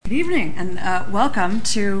Good evening, and welcome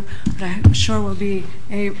to what I'm sure will be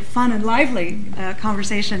a fun and lively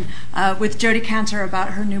conversation with Jodi Kantor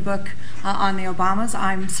about her new book on the Obamas.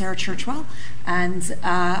 I'm Sarah Churchwell, and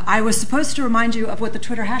I was supposed to remind you of what the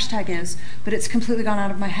Twitter hashtag is, but it's completely gone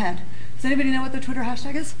out of my head. Does anybody know what the Twitter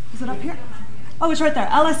hashtag is? Is it up here? Oh, it's right there,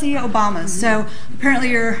 LSE Obamas. So apparently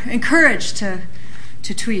you're encouraged to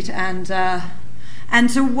tweet, and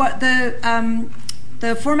so what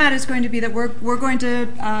the format is going to be that we're going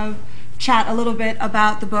to chat a little bit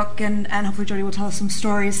about the book, and hopefully Jodi will tell us some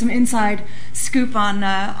stories, some inside scoop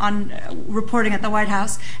on reporting at the White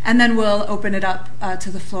House, and then we'll open it up to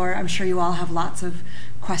the floor. I'm sure you all have lots of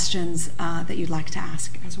questions that you'd like to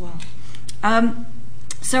ask as well.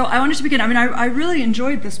 So I wanted to begin. I mean, I really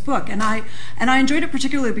enjoyed this book, and I enjoyed it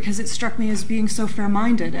particularly because it struck me as being so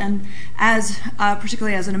fair-minded, and as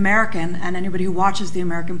particularly as an American, and anybody who watches the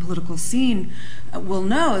American political scene will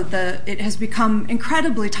know that it has become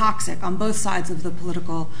incredibly toxic on both sides of the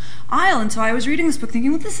political aisle. And so I was reading this book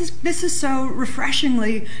thinking, well, this is so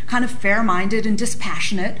refreshingly kind of fair-minded and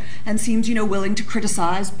dispassionate, and seems, willing to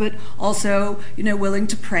criticize, but also, willing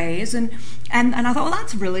to praise. And I thought, well,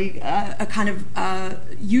 that's really a kind of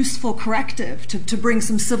useful corrective to bring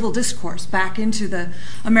some civil discourse back into the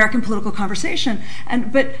American political conversation.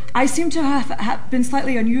 But I seem to have been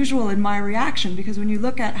slightly unusual in my reaction, because when you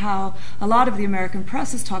look at how a lot of the American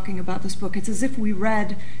press is talking about this book, it's as if we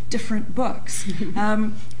read different books.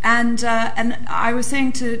 And I was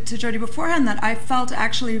saying to Jodi beforehand that I felt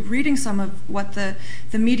actually reading some of what the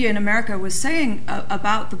media in America was saying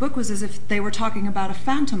about the book was as if they were talking about a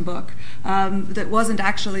phantom book that wasn't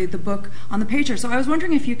actually the book on the page here. So I was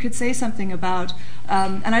wondering if you could say something about,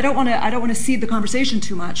 and I don't want to seed the conversation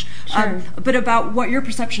too much, sure. But about what your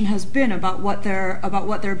perception has been about what their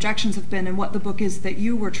objections have been and what the book is that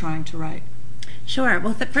you were trying to write. Sure.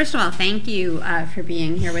 Well, first of all, thank you for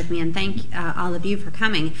being here with me, and thank all of you for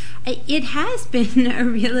coming. It has been a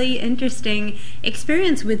really interesting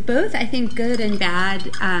experience with both, I think, good and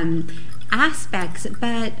bad aspects,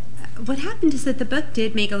 but what happened is that the book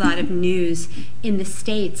did make a lot of news in the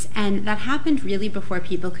States, and that happened really before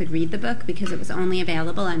people could read the book because it was only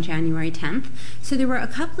available on January 10th. So there were a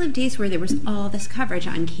couple of days where there was all this coverage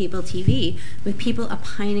on cable TV with people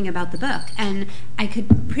opining about the book, and I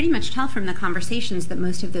could pretty much tell from the conversations that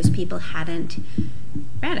most of those people hadn't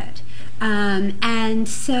read it. And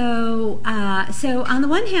so on the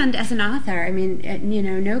one hand, as an author, I mean,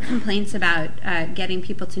 no complaints about getting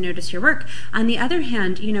people to notice your work. On the other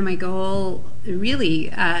hand, my goal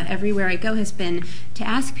really everywhere I go has been to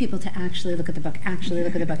ask people to actually look at the book, actually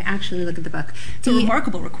look at the book, actually look at the book. It's a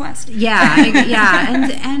remarkable request. Yeah.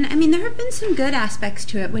 And I mean, there have been some good aspects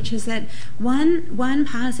to it, which is that one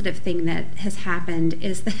positive thing that has happened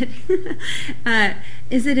is that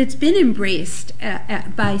it's been embraced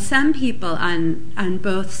by some people on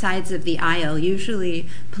both sides of the aisle. Usually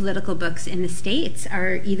political books in the States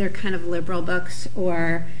are either kind of liberal books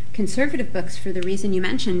or conservative books for the reason you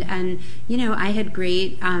mentioned. And, I had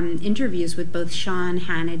great interviews with both Sean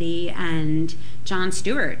Hannity and Jon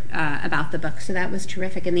Stewart about the book, so that was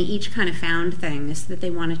terrific. And they each kind of found things that they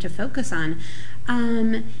wanted to focus on.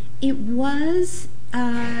 It was...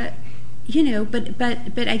 but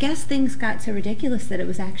I guess things got so ridiculous that it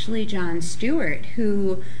was actually Jon Stewart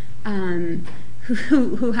who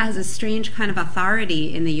has a strange kind of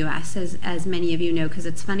authority in the U.S., as many of you know, because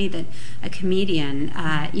it's funny that a comedian,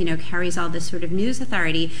 carries all this sort of news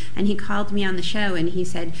authority. And he called me on the show and he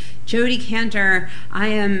said, "Jodi Kantor, I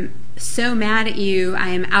am so mad at you. I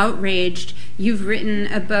am outraged. You've written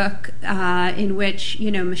a book in which,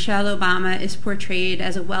 Michelle Obama is portrayed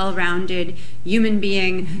as a well-rounded human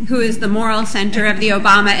being who is the moral center of the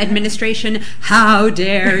Obama administration. How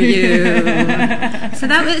dare you?" So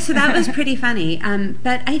that was pretty funny.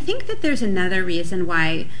 But I think that there's another reason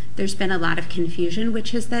why there's been a lot of confusion,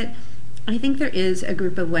 which is that I think there is a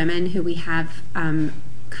group of women who we have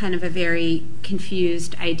kind of a very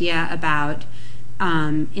confused idea about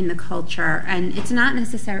in the culture. And it's not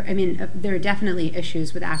necessarily, I mean, there are definitely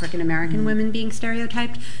issues with African American women being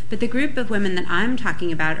stereotyped, but the group of women that I'm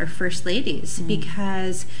talking about are first ladies,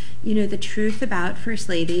 because, the truth about first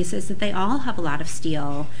ladies is that they all have a lot of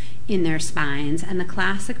steel in their spines, and the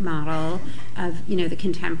classic model of, the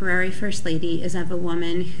contemporary first lady is of a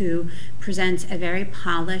woman who presents a very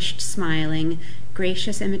polished, smiling,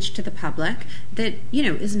 gracious image to the public that,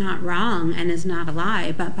 is not wrong and is not a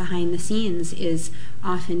lie, but behind the scenes is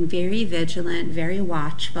often very vigilant, very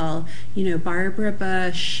watchful. Barbara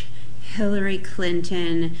Bush, Hillary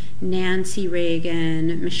Clinton, Nancy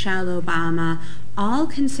Reagan, Michelle Obama, all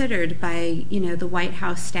considered by, the White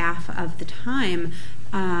House staff of the time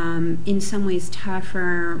in some ways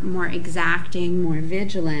tougher, more exacting, more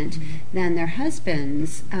vigilant than their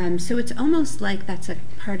husbands. So it's almost like that's a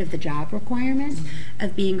part of the job requirement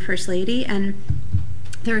of being First Lady. And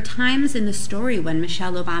there are times in the story when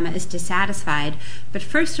Michelle Obama is dissatisfied, but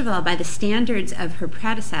first of all, by the standards of her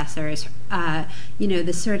predecessors,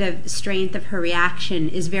 the sort of strength of her reaction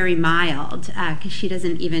is very mild, because she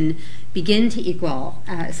doesn't even begin to equal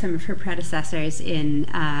some of her predecessors in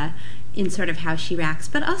sort of how she reacts.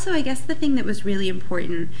 But also, I guess the thing that was really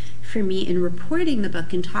important for me in reporting the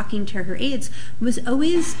book and talking to her aides was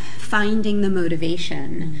always finding the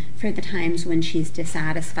motivation for the times when she's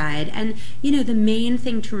dissatisfied. And, the main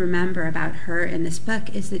thing to remember about her in this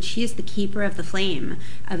book is that she is the keeper of the flame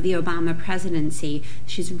of the Obama presidency.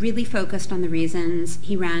 She's really focused on the reasons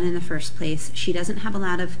he ran in the first place. She doesn't have a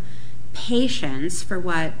lot of patience for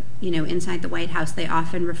what, inside the White House they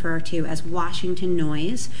often refer to as Washington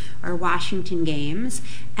noise or Washington games.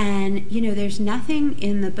 And, there's nothing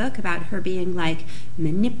in the book about her being like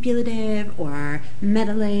manipulative or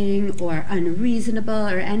meddling or unreasonable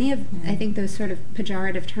or any of, I think, those sort of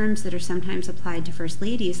pejorative terms that are sometimes applied to first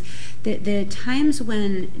ladies. The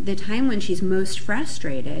time when she's most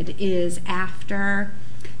frustrated is after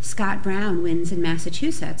Scott Brown wins in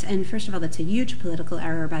Massachusetts. And first of all, that's a huge political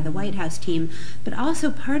error by the White House team. But also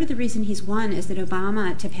part of the reason he's won is that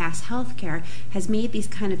Obama, to pass health care, has made these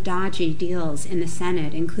kind of dodgy deals in the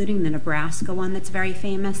Senate, including the Nebraska one that's very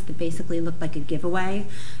famous, that basically looked like a giveaway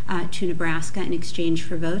to Nebraska in exchange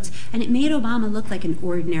for votes. And it made Obama look like an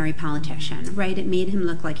ordinary politician, right? It made him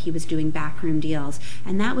look like he was doing backroom deals.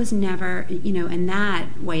 And that was never, and that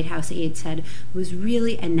White House aide said was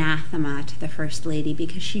really anathema to the First Lady,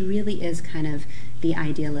 because she really is kind of the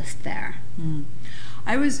idealist there.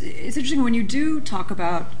 It's interesting when you do talk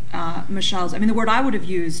about Michelle's, the word I would have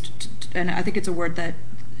used, and I think it's a word that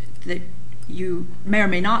you may or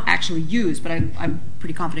may not actually use, but I'm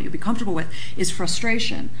pretty confident you'll be comfortable with, is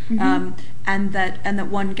frustration. And that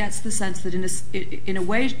one gets the sense that in a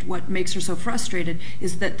way what makes her so frustrated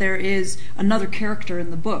is that there is another character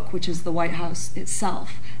in the book, which is the White House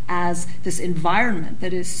itself, as this environment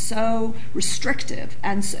that is so restrictive.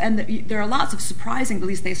 And there are lots of surprising, at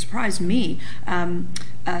least they surprised me,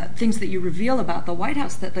 things that you reveal about the White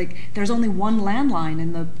House, that there's only one landline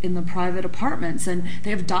in the private apartments, and they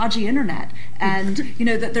have dodgy internet, and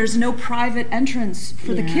that there's no private entrance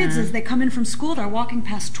for the kids as they come in from school. They're walking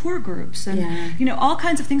past tour groups, and all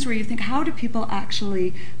kinds of things where you think, how do people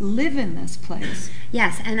actually live in this place?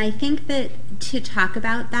 Yes, and I think that to talk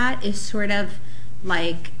about that is sort of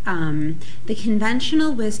like the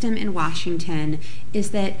conventional wisdom in Washington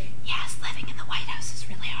is that, yes, living in the White House is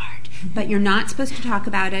really hard, but you're not supposed to talk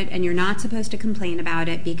about it, and you're not supposed to complain about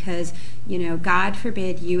it, because God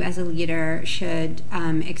forbid you as a leader should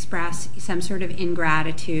express some sort of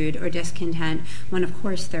ingratitude or discontent, when of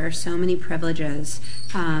course there are so many privileges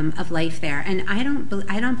of life there. And I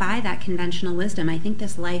don't buy that conventional wisdom. I think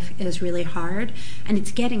this life is really hard, and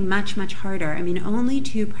it's getting much, much harder. Only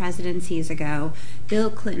 2 presidencies ago, Bill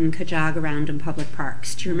Clinton could jog around in public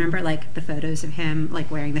parks. Do you remember the photos of him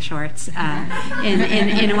wearing the shorts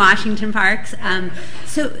in Washington parks?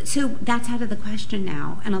 So that's out of the question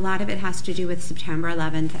now, and a lot of it has to do with September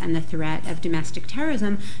 11th and the threat of domestic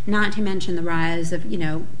terrorism, not to mention the rise of,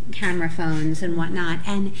 camera phones and whatnot.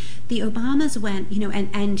 And the Obamas went,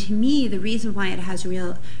 and to me, the reason why it has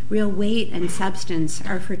real weight and substance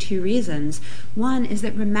are for 2 reasons. One is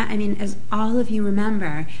that, as all of you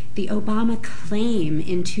remember, the Obama claim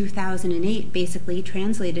in 2008 basically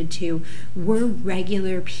translated to, we're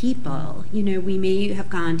regular people. We may have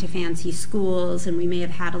gone to fancy schools and we may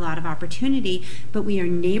have had a lot of opportunity, but we are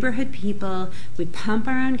neighborhood people. We pump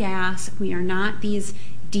our own gas. We are not these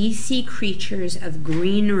DC creatures of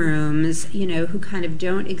green rooms, who kind of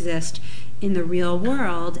don't exist in the real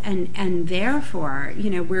world, and therefore,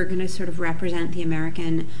 we're going to sort of represent the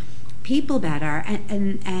American people better,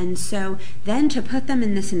 and so then to put them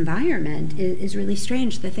in this environment is really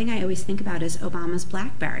strange. The thing I always think about is Obama's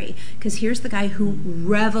BlackBerry, because here's the guy who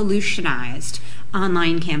revolutionized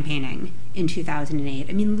online campaigning in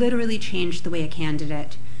 2008. Literally changed the way a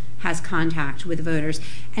candidate has contact with voters.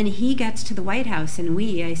 And he gets to the White House, and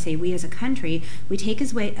I say we as a country, we take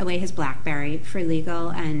away his BlackBerry for legal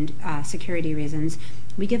and security reasons.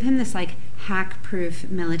 We give him this hack-proof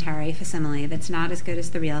military facsimile that's not as good as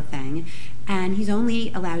the real thing, and he's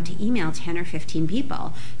only allowed to email 10 or 15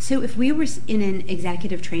 people. So if we were in an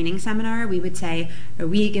executive training seminar, we would say, are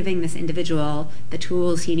we giving this individual the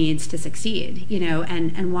tools he needs to succeed?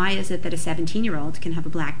 And why is it that a 17-year-old can have a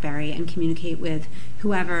BlackBerry and communicate with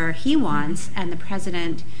whoever he wants, and the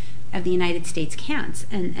president of the United States can't.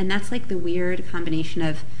 And that's like the weird combination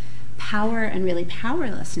of power and really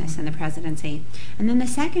powerlessness in the presidency. And then the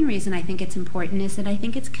second reason I think it's important is that I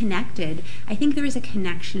think it's connected. I think there is a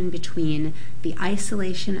connection between the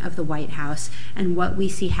isolation of the White House and what we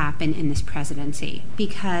see happen in this presidency,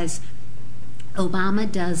 because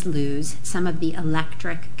Obama does lose some of the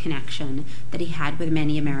electric connection that he had with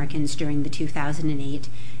many Americans during the 2008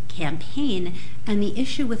 campaign. And the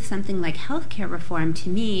issue with something like healthcare reform, to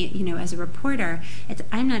me, as a reporter,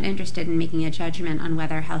 I'm not interested in making a judgment on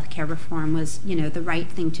whether healthcare reform was, the right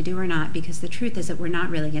thing to do or not, because the truth is that we're not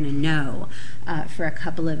really going to know for a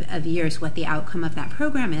couple of years what the outcome of that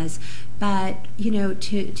program is. But,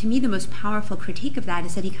 to me, the most powerful critique of that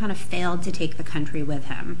is that he kind of failed to take the country with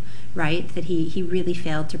him, right? That he really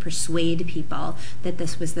failed to persuade people that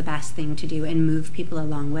this was the best thing to do and move people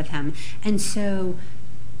along with him. And so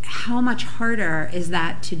how much harder is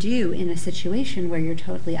that to do in a situation where you're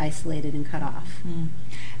totally isolated and cut off?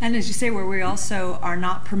 And as you say, where we also are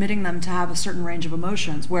not permitting them to have a certain range of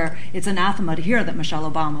emotions, where it's anathema to hear that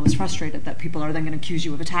Michelle Obama was frustrated that people are then going to accuse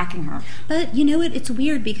you of attacking her. But you know what? It's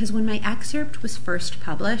weird, because when my excerpt was first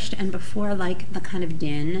published and before the kind of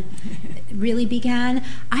din really began,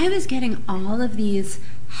 I was getting all of these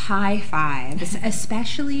high fives,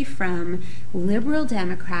 especially from liberal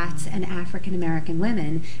Democrats and African American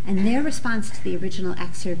women. And their response to the original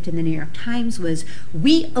excerpt in the New York Times was,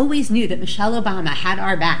 "We always knew that Michelle Obama had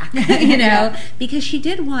our back," because she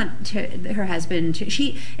did want her husband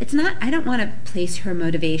to. It's not. I don't want to place her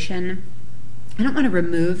motivation. I don't want to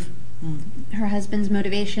remove her husband's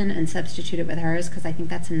motivation and substitute it with hers, because I think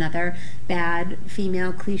that's another bad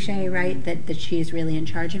female cliche, right? That she is really in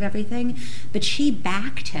charge of everything. But she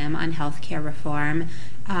backed him on healthcare reform.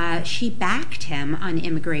 She backed him on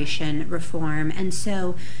immigration reform. And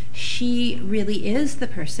so she really is the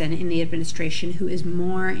person in the administration who is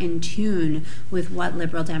more in tune with what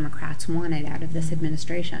liberal Democrats wanted out of this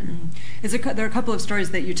administration. There are a couple of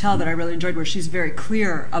stories that you tell that I really enjoyed, where she's very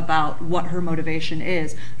clear about what her motivation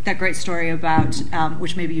is. That great story about,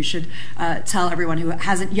 which maybe you should tell everyone who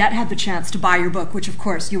hasn't yet had the chance to buy your book, which of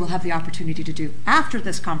course you will have the opportunity to do after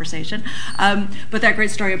this conversation. But that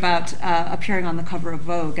great story about appearing on the cover of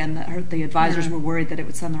Vogue, and that the advisors were worried that it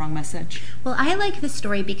would send the wrong message. Well, I like this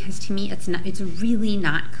story because to me it's really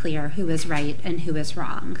not clear who is right and who is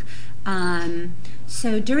wrong.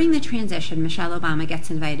 So during the transition, Michelle Obama gets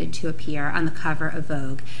invited to appear on the cover of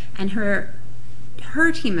Vogue, and her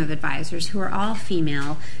team of advisors, who are all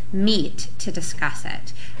female, meet to discuss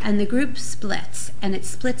it. And the group splits, and it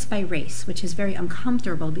splits by race, which is very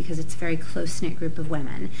uncomfortable because it's a very close-knit group of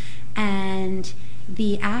women. And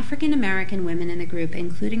the African American women in the group,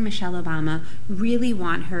 including Michelle Obama, really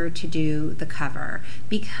want her to do the cover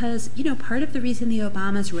because, part of the reason the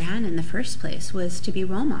Obamas ran in the first place was to be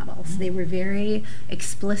role models. They were very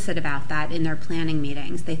explicit about that in their planning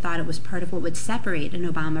meetings. They thought it was part of what would separate an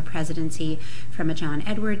Obama presidency from a John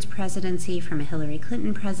Edwards presidency, from a Hillary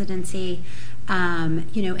Clinton presidency. And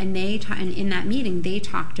in that meeting, they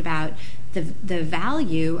talked about the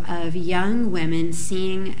value of young women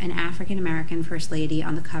seeing an African American first lady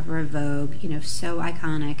on the cover of Vogue, so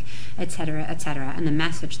iconic, et cetera, and the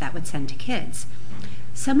message that would send to kids.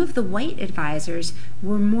 Some of the white advisors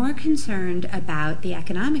were more concerned about the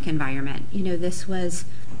economic environment. This was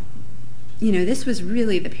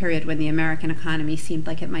really the period when the American economy seemed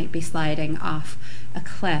like it might be sliding off a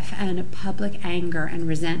cliff, and public anger and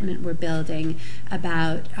resentment were building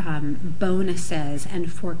about bonuses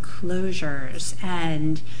and foreclosures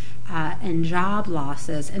and job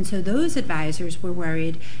losses. And so those advisors were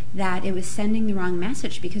worried that it was sending the wrong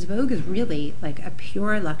message, because Vogue is really like a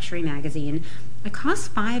pure luxury magazine. It costs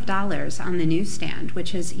 $5 on the newsstand,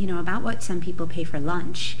 which is, about what some people pay for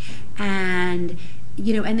lunch. And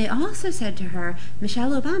they also said to her,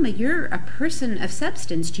 "Michelle Obama, you're a person of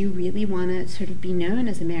substance. Do you really want to sort of be known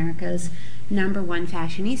as America's #1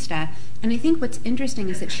 fashionista?" And I think what's interesting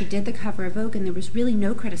is that she did the cover of Vogue, and there was really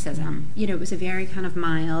no criticism. It was a very kind of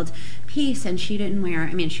mild piece, and she didn't wear,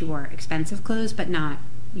 she wore expensive clothes, but not,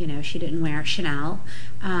 she didn't wear Chanel.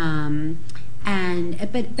 But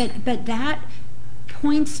that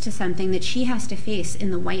points to something that she has to face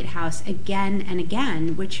in the White House again and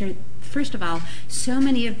again, which are, first of all, so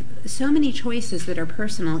many choices that are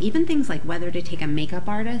personal, even things like whether to take a makeup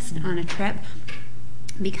artist on a trip,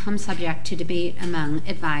 become subject to debate among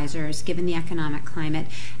advisors given the economic climate.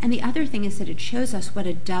 And the other thing is that it shows us what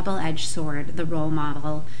a double-edged sword the role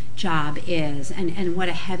model job is, and what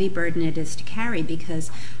a heavy burden it is to carry,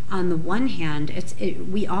 because on the one hand,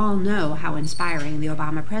 we all know how inspiring the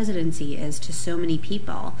Obama presidency is to so many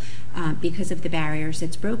people. because of the barriers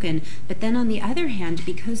it's broken. But then on the other hand,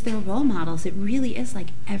 because they're role models, it really is like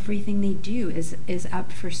everything they do is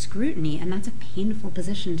up for scrutiny, and that's a painful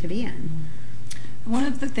position to be in. One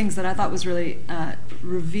of the things that I thought was really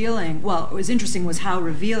revealing, well, it was interesting, was how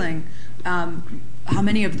revealing, how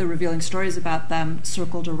many of the revealing stories about them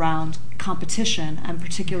circled around competition, and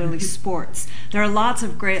particularly sports. There are lots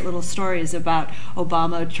of great little stories about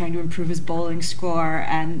Obama trying to improve his bowling score,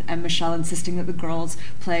 and Michelle insisting that the girls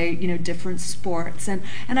play, different sports. And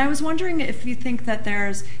I was wondering if you think that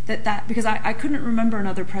there's that because I couldn't remember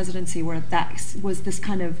another presidency where that was this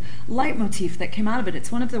kind of leitmotif that came out of it.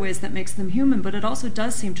 It's one of the ways that makes them human, but it also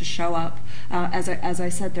does seem to show up, as I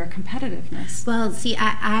said, their competitiveness. Well, see,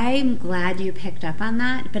 I'm glad you picked up on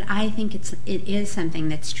that, but I think it is something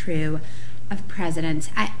that's true of presidents.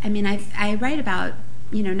 I write about,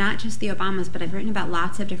 not just the Obamas, but I've written about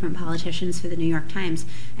lots of different politicians for the New York Times,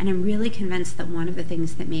 and I'm really convinced that one of the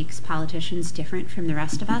things that makes politicians different from the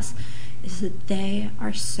rest of us is that they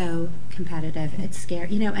are so competitive. It's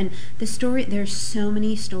scary, and there's so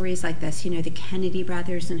many stories like this, the Kennedy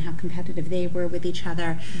brothers and how competitive they were with each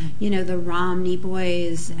other, the Romney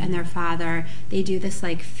boys and their father. They do this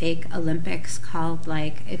like fake Olympics called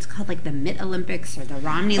the Mitt Olympics or the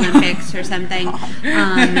Romney Olympics or something.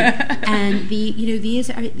 And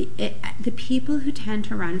these are the people who tend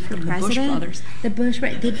to run for president. The Bush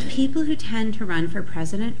brothers. The people who tend to run for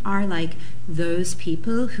president are like those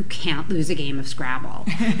people who can't lose a game of Scrabble.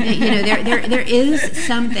 There is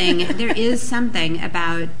something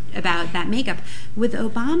about that makeup. With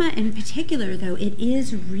Obama in particular, though, it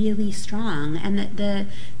is really strong. And the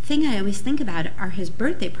thing I always think about are his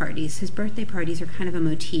birthday parties. His birthday parties are kind of a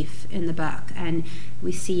motif in the book, and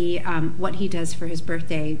we see what he does for his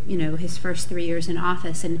birthday, his first 3 years in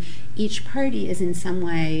office, and each party is in some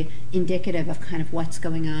way indicative of kind of what's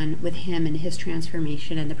going on with him and his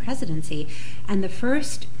transformation in the presidency. And the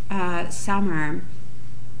first summer,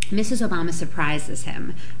 Mrs. Obama surprises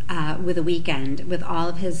him with a weekend with all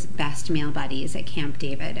of his best male buddies at Camp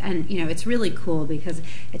David. And, it's really cool because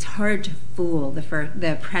it's hard to fool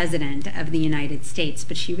the president of the United States,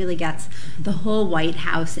 but she really gets the whole White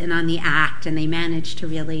House in on the act, and they manage to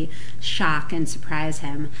really shock and surprise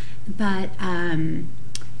him. But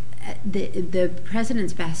the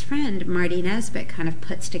president's best friend, Marty Nesbitt, kind of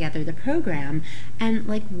puts together the program. And,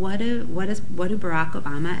 what do Barack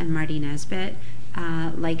Obama and Marty Nesbitt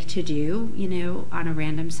like to do, on a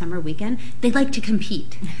random summer weekend? They like to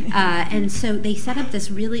compete. And so they set up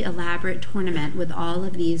this really elaborate tournament with all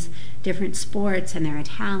of these different sports, and there are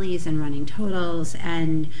tallies and running totals,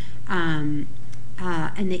 and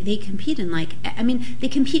they compete in they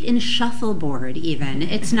compete in shuffleboard even.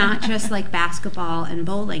 It's not just like basketball and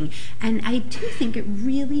bowling. And I do think it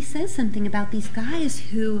really says something about these guys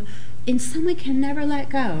who in some way can never let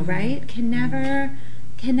go, right? Can never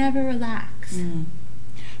relax.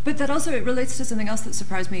 But that also, it relates to something else that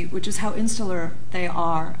surprised me, which is how insular they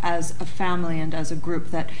are as a family and as a group.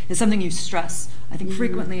 That is something you stress, I think,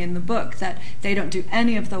 frequently in the book, that they don't do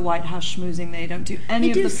any of the White House schmoozing. They don't do any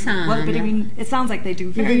of the... Some. Well, but I mean, it sounds like they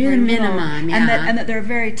do very, very minimum, little. And that they're a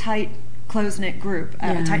very tight, close-knit group,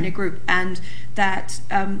 a tight-knit group. And that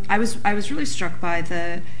I was really struck by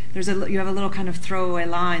you have a little kind of throwaway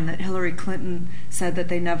line that Hillary Clinton said that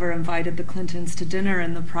they never invited the Clintons to dinner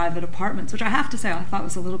in the private apartments, which I have to say I thought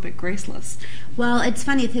was a little bit graceless. Well, it's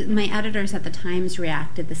funny, my editors at the Times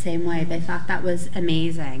reacted the same way. They thought that was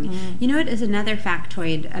amazing. You know what is another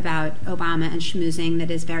factoid about Obama and schmoozing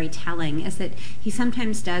that is very telling is that he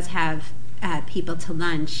sometimes does have people to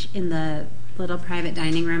lunch in the little private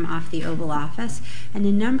dining room off the Oval Office, and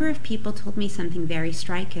a number of people told me something very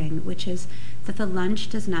striking, which is that the lunch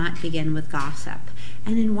does not begin with gossip.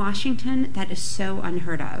 And in Washington, that is so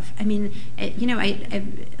unheard of. I mean,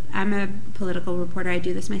 I'm a political reporter. I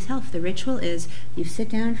do this myself. The ritual is you sit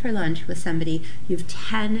down for lunch with somebody, you have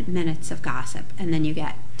 10 minutes of gossip, and then you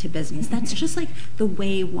get to business. That's just like the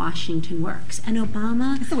way Washington works. And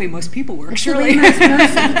Obama... That's the way most people work, surely. It's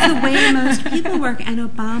the way most people work. And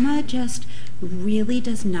Obama just really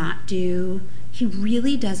does not do... He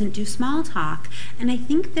really doesn't do small talk. And I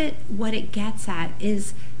think that what it gets at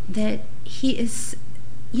is that he is...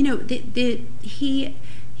 He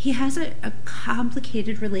has a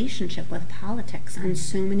complicated relationship with politics on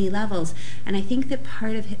so many levels. And I think that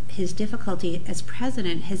part of his difficulty as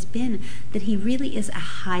president has been that he really is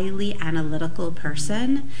a highly analytical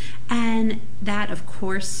person. And that, of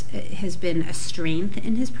course, has been a strength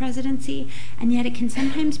in his presidency. And yet it can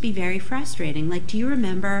sometimes be very frustrating. Like, do you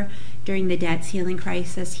remember during the debt ceiling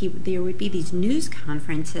crisis, there would be these news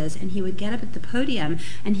conferences, and he would get up at the podium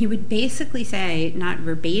and he would basically say, not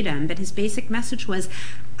verbatim, but his basic message was,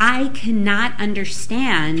 I cannot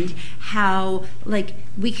understand how,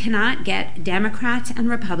 we cannot get Democrats and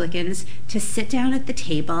Republicans to sit down at the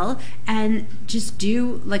table and just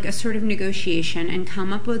do a sort of negotiation and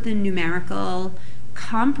come up with a numerical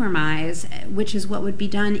compromise, which is what would be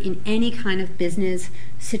done in any kind of business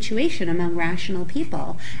situation among rational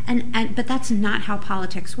people. But that's not how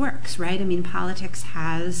politics works, right? I mean,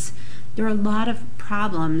 there are a lot of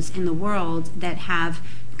problems in the world that have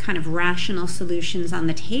kind of rational solutions on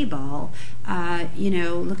the table.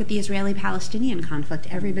 Look at the Israeli-Palestinian conflict.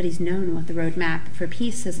 Everybody's known what the roadmap for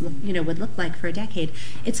peace would look like for a decade.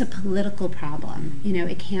 It's a political problem.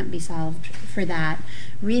 It can't be solved for that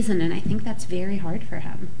reason, and I think that's very hard for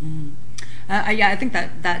him. I think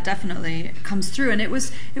that definitely comes through, and it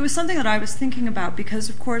was something that I was thinking about because,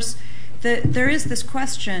 of course, there is this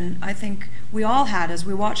question I think we all had as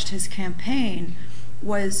we watched his campaign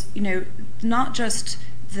was, not just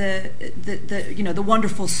the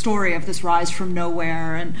wonderful story of this rise from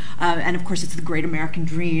nowhere, and of course it's the great American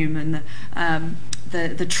dream and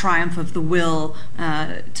the triumph of the will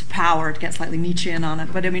to power, to get slightly Nietzschean on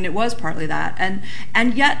it. But I mean, it was partly that,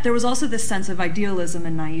 and yet there was also this sense of idealism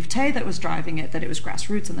and naivete that was driving it, that it was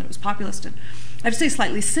grassroots and that it was populist. And I have to say,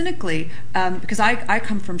 slightly cynically, because I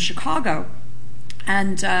come from Chicago.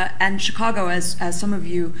 And Chicago, as some of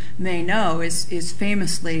you may know, is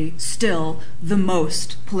famously still the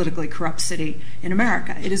most politically corrupt city in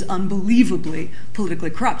America. It is unbelievably politically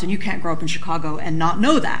corrupt, and you can't grow up in Chicago and not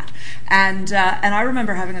know that. And I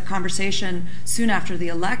remember having a conversation soon after the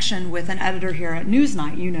election with an editor here at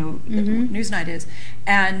Newsnight. You know what Newsnight is,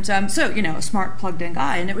 and so a smart, plugged-in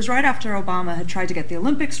guy. And it was right after Obama had tried to get the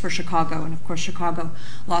Olympics for Chicago, and of course Chicago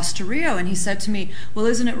lost to Rio. And he said to me, "Well,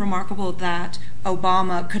 isn't it remarkable that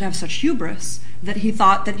Obama could have such hubris that he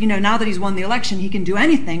thought that, now that he's won the election, he can do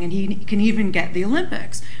anything and he can even get the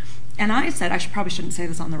Olympics?" And I said, probably shouldn't say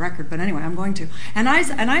this on the record, but anyway, I'm going to. And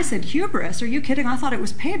I said, hubris? Are you kidding? I thought it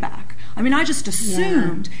was payback. I mean, I just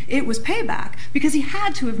assumed it was payback because he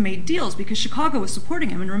had to have made deals because Chicago was supporting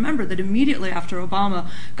him. And remember that immediately after Obama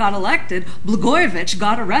got elected, Blagojevich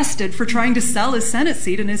got arrested for trying to sell his Senate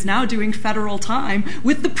seat and is now doing federal time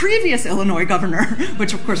with the previous Illinois governor,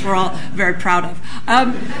 which of course we're all very proud of.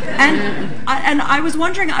 And I was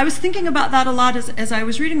wondering, I was thinking about that a lot as I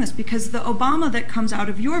was reading this, because the Obama that comes out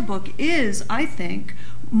of your book is, I think,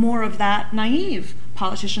 more of that naive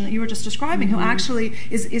politician that you were just describing, who actually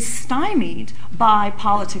is stymied by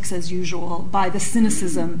politics as usual, by the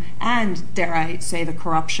cynicism and, dare I say, the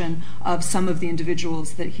corruption of some of the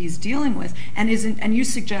individuals that he's dealing with. And you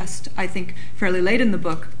suggest, I think, fairly late in the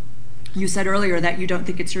book, you said earlier that you don't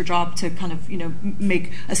think it's your job to kind of,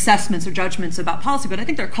 make assessments or judgments about policy, but I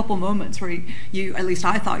think there are a couple moments where you at least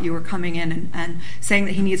I thought you were coming in and saying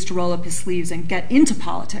that he needs to roll up his sleeves and get into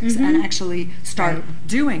politics and actually start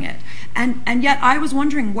doing it. And yet I was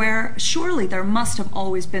wondering where, surely there must have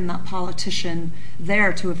always been that politician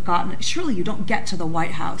there to have gotten, surely you don't get to the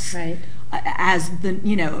White House as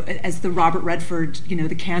the Robert Redford,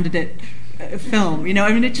 the candidate film,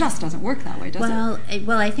 I mean, it just doesn't work that way, does it?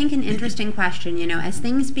 Well, I think an interesting question, as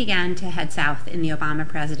things began to head south in the Obama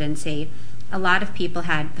presidency, a lot of people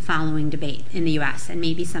had the following debate in the U.S., and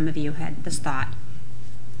maybe some of you had this thought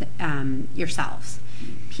yourselves.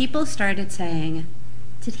 People started saying,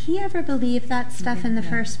 did he ever believe that stuff in the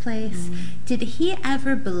first place? Did he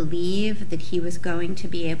ever believe that he was going to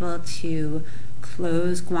be able to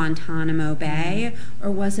close Guantanamo Bay, or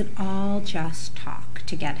was it all just talk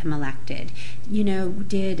to get him elected?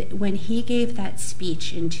 When he gave that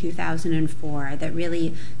speech in 2004 that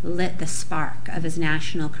really lit the spark of his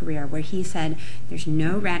national career, where he said, there's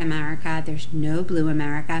no red America, there's no blue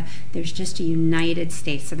America, there's just a United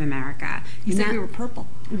States of America. He said we were purple.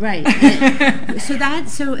 Right.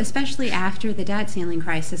 So especially after the debt ceiling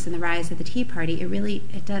crisis and the rise of the Tea Party,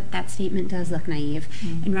 that statement does look naive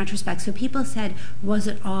in retrospect. So people said, was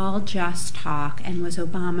it all just talk, and was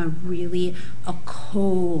Obama really a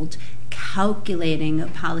cold, calculating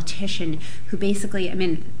politician who basically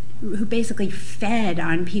fed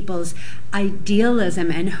on people's idealism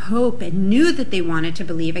and hope and knew that they wanted to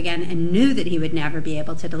believe again and knew that he would never be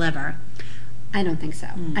able to deliver? I don't think so.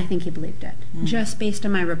 I think he believed it. Just based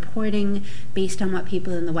on my reporting, based on what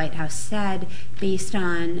people in the White House said, based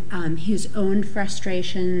on his own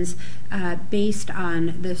frustrations, based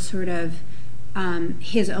on the sort of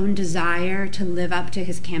his own desire to live up to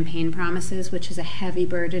his campaign promises, which is a heavy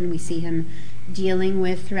burden we see him dealing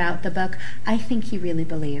with throughout the book. I think he really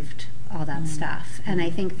believed all that stuff. And I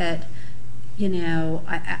think that you know,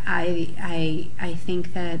 I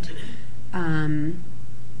think that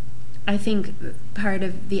I think part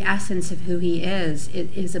of the essence of who he is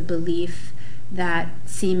a belief that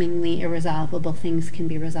seemingly irresolvable things can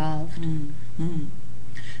be resolved. Mm-hmm.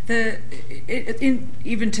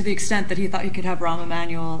 Even to the extent that he thought he could have Rahm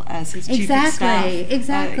Emanuel as his chief of staff.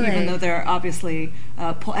 Exactly. Even though they're obviously...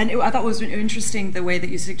 I thought it was interesting the way that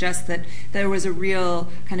you suggest that there was a real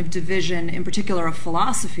kind of division, in particular of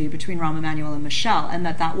philosophy, between Rahm Emanuel and Michelle, and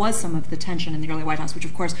that was some of the tension in the early White House, which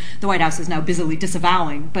of course the White House is now busily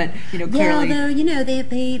disavowing, but clearly... Yeah, although,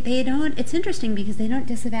 they don't... It's interesting because they don't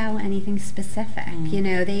disavow anything specific.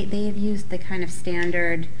 They've used the kind of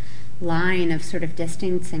standard line of sort of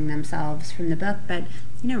distancing themselves from the book, but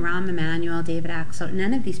Rahm Emanuel, David Axel,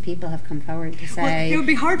 none of these people have come forward to say... Well, it would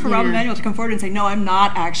be hard for Rahm Emanuel to come forward and say, no, I'm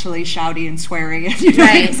not actually shouty and swearing.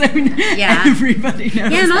 Right. Everybody knows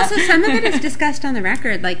that. Yeah, and also some of it is discussed on the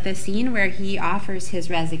record, like the scene where he offers his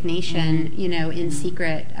resignation, in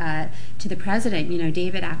secret to the president.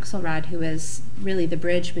 David Axelrod, who is really the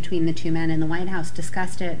bridge between the two men in the White House,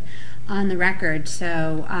 discussed it on the record.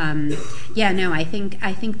 So I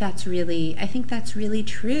think that's really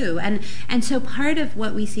true. And so part of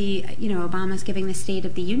what we see, Obama's giving the State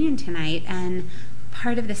of the Union tonight, and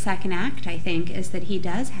part of the second act, I think, is that he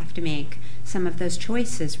does have to make some of those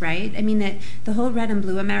choices, right? I mean, the whole red and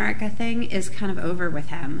blue America thing is kind of over with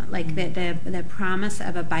him. Like the promise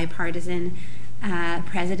of a bipartisan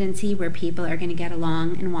presidency where people are going to get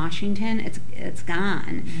along in Washington, it's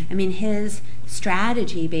gone. I mean, his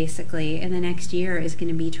strategy basically in the next year is going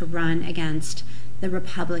to be to run against the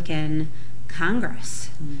Republican Congress,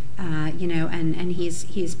 and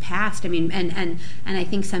he's passed. I mean, and I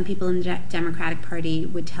think some people in the Democratic Party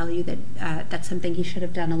would tell you that that's something he should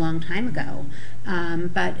have done a long time ago.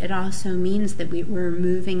 But it also means that we're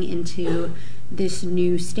moving into this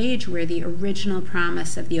new stage where the original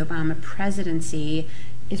promise of the Obama presidency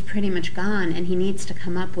is pretty much gone, and he needs to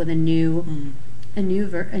come up with a new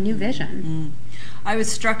vision. I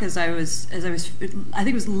was struck as I was, I think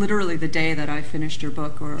it was literally the day that I finished your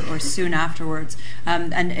book, or soon afterwards,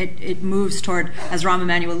 and it moves toward, as Rahm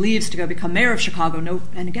Emanuel leaves to go become mayor of Chicago, no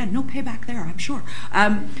payback there, I'm sure,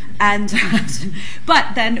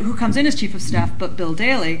 but then who comes in as chief of staff but Bill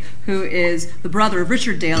Daley, who is the brother of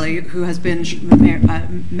Richard Daley, who has been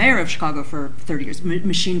mayor of Chicago for 30 years,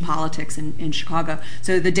 machine politics in Chicago.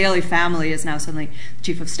 So the Daley family is now suddenly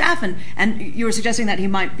chief of staff, and you were suggesting that he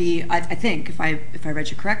might be, I think, if I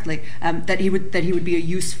read you correctly, that he would be a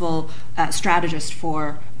useful strategist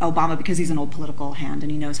for Obama because he's an old political hand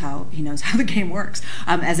and he knows how the game works,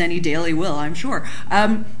 as any Daley will, I'm sure.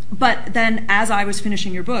 But then, as I was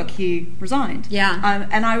finishing your book, he resigned. Yeah.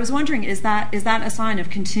 And I was wondering, is that a sign of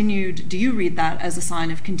continued? Do you read that as a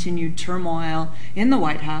sign of continued turmoil in the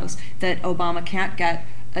White House, that Obama can't get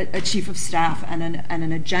a chief of staff and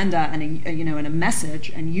an agenda and a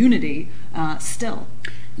message and unity still?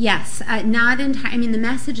 Yes, not entirely. I mean, the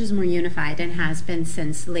message is more unified and has been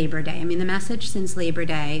since Labor Day. I mean, the message since Labor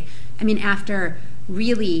Day, after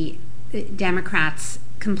really Democrats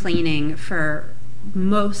complaining for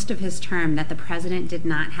most of his term that the president did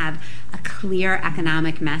not have a clear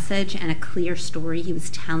economic message and a clear story he was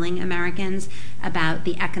telling Americans about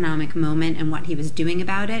the economic moment and what he was doing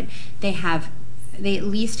about it, they at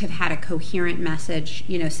least have had a coherent message,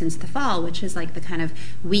 since the fall, which is like the kind of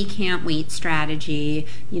we can't wait strategy.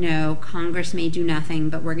 Congress may do nothing,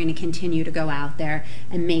 but we're going to continue to go out there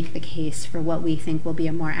and make the case for what we think will be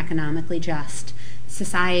a more economically just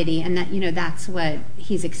society, and that that's what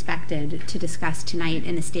he's expected to discuss tonight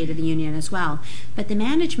in the State of the Union as well. But the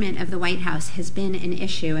management of the White House has been an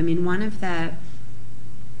issue. I mean, one of the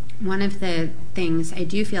things I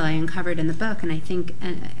do feel I uncovered in the book, and I think,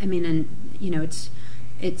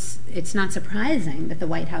 it's not surprising that the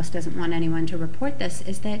White House doesn't want anyone to report this,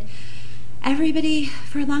 is that everybody,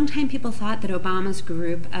 for a long time, people thought that Obama's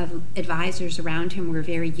group of advisors around him were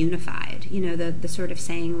very unified. The sort of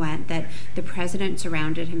saying went that the president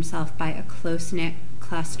surrounded himself by a close-knit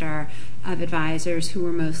cluster of advisors who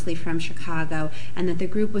were mostly from Chicago, and that the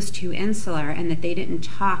group was too insular and that they didn't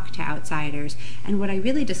talk to outsiders. And what I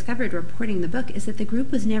really discovered reporting the book is that the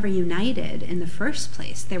group was never united in the first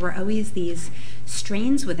place. There were always these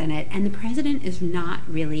strains within it, and the president is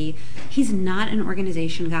he's not an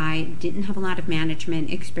organization guy, didn't have a lot of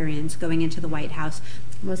management experience going into the White House,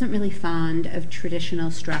 wasn't really fond of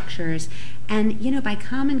traditional structures, and by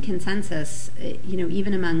common consensus,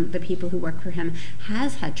 even among the people who work for him,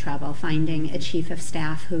 has had trouble finding a chief of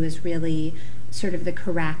staff who is really sort of the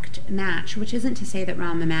correct match, which isn't to say that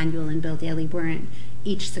Rahm Emanuel and Bill Daley weren't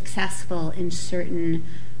each successful in certain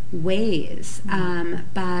ways,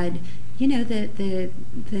 but the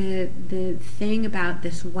thing about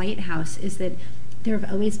this White House is that there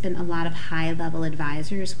have always been a lot of high-level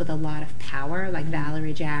advisors with a lot of power, like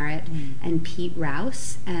Valerie Jarrett and Pete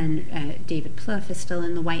Rouse, and David Plouffe is still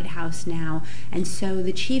in the White House now. And so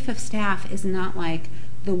the chief of staff is not like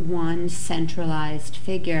the one centralized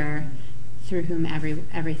figure through whom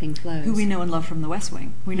everything flows. Who we know and love from The West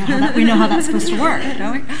Wing. We know how that's supposed to work,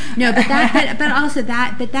 don't we? No, but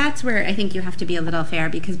that's where I think you have to be a little fair,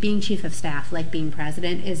 because being chief of staff, like being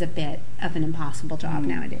president, is a bit of an impossible job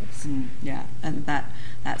nowadays. Yeah, and that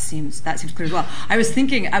seems clear as well. I was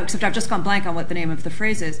thinking, except I've just gone blank on what the name of the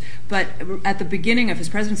phrase is, but at the beginning of his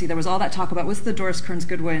presidency, there was all that talk about, what's the Doris Kearns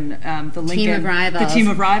Goodwin, the Lincoln... Team of rivals. The team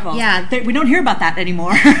of rivals. Yeah. We don't hear about that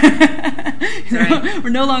anymore. Right. We're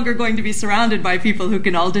no longer going to be surrounded by people who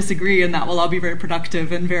can all disagree, and that will all be very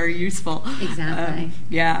productive and very useful. Exactly.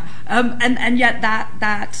 And yet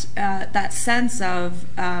that sense of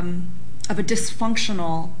a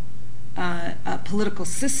dysfunctional political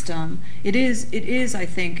system, it is I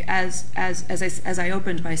think, as I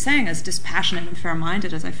opened by saying, as dispassionate and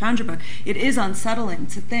fair-minded as I found your book, it is unsettling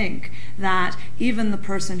to think that even the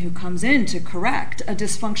person who comes in to correct a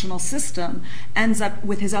dysfunctional system ends up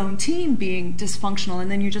with his own team being dysfunctional,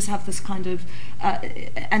 and then you just have this kind of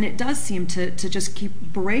and it does seem to just keep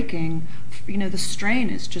breaking. The strain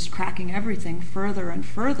is just cracking everything further and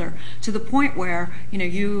further, to the point where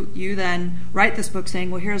you then write this book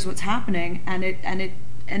saying, well, here's what's happening, and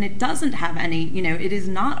it doesn't have any, it is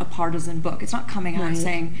not a partisan book. It's not coming out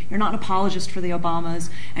saying you're not an apologist for the Obamas,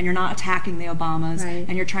 and you're not attacking the Obamas,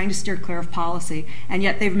 and you're trying to steer clear of policy, and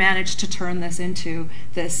yet they've managed to turn this into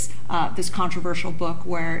this controversial book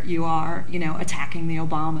where you are, attacking the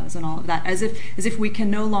Obamas and all of that, as if we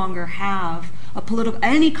can no longer have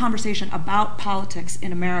any conversation about politics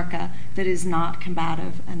in America that is not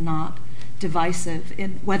combative and not divisive,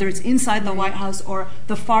 whether it's inside the White House or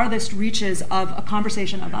the farthest reaches of a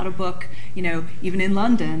conversation about a book, even in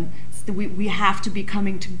London. We have to be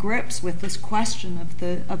coming to grips with this question of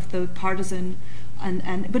the partisan,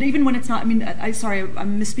 but even when it's not, I'm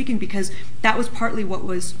misspeaking, because that was partly what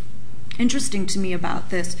was interesting to me about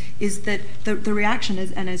this, is that the reaction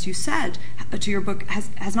is, and as you said, to your book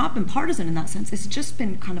has not been partisan in that sense. It's just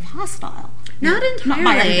been kind of hostile. Not entirely.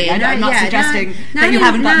 Not by everything. I'm not suggesting that you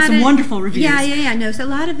haven't gotten some wonderful reviews. Yeah. No, so a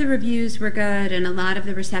lot of the reviews were good, and a lot of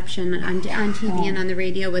the reception on TV and on the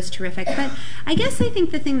radio was terrific. But I guess I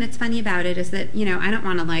think the thing that's funny about it is that, I don't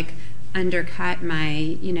want to undercut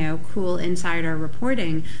my, cool insider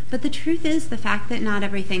reporting, but the truth is the fact that not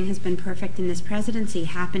everything has been perfect in this presidency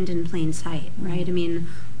happened in plain sight, right?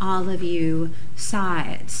 All of you saw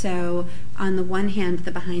it. So on the one hand,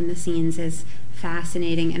 the behind the scenes is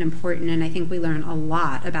fascinating and important, and I think we learn a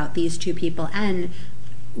lot about these two people and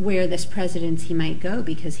where this presidency might go,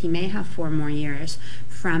 because he may have 4 more years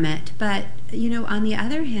from it. But, on the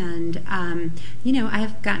other hand,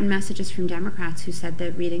 I've gotten messages from Democrats who said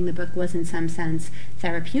that reading the book was in some sense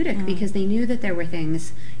therapeutic, because they knew that there were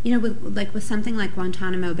things, with something like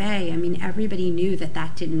Guantanamo Bay, everybody knew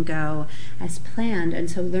that didn't go as planned, and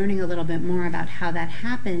so learning a little bit more about how that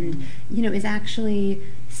happened, is actually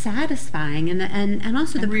satisfying and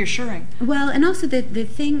also reassuring. Well, and also the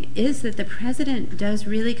thing is that the president does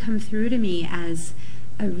really come through to me as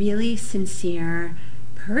a really sincere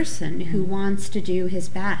person who wants to do his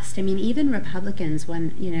best. Even Republicans,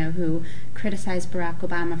 who criticize Barack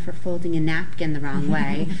Obama for folding a napkin the wrong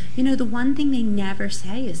way, the one thing they never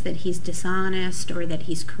say is that he's dishonest or that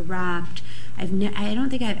he's corrupt. I don't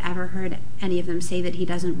think I've ever heard any of them say that he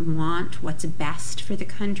doesn't want what's best for the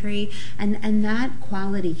country, and that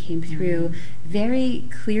quality came through very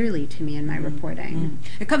clearly to me in my reporting.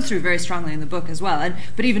 It comes through very strongly in the book as well,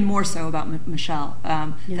 but even more so about Michelle.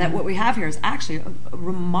 That what we have here is actually a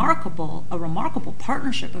remarkable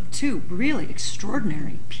partnership of two really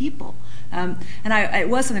extraordinary people. It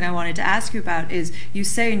was something I wanted to ask you about. Is you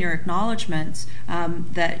say in your acknowledgments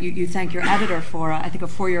that you thank your editor for I think a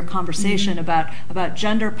 4-year conversation about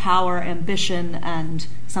gender, power, ambition, and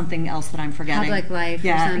something else that I'm forgetting. Public life or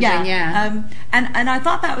something. Yeah. And I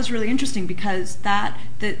thought that was really interesting, because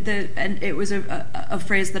and it was a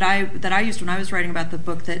phrase that I used when I was writing about the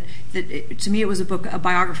book, that to me it was a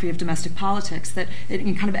biography of domestic politics, that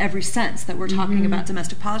in kind of every sense that we're talking about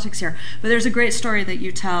domestic politics here. But there's a great story that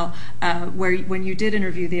you tell where when you did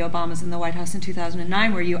interview the Obamas in the White House in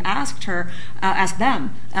 2009, where you asked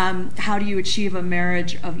them, how do you achieve a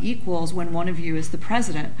marriage of equals when one of you is the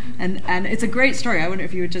president? And it's a great story. I wonder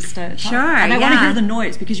if you would just talk. Sure. And I want to hear the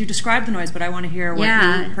noise, because you described the noise, but I want to hear what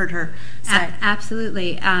you heard her say.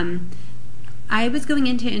 Absolutely. I was going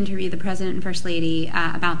in to interview the President and First Lady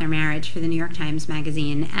about their marriage for the New York Times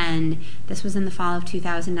Magazine, and this was in the fall of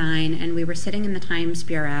 2009, and we were sitting in the Times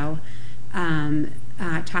Bureau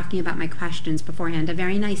talking about my questions beforehand. A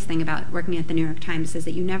very nice thing about working at the New York Times is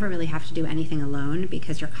that you never really have to do anything alone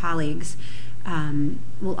because your colleagues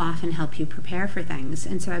will often help you prepare for things.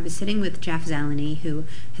 And so I was sitting with Jeff Zeleny, who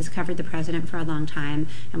has covered the president for a long time,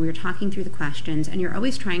 and we were talking through the questions, and you're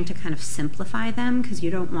always trying to kind of simplify them because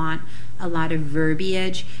you don't want a lot of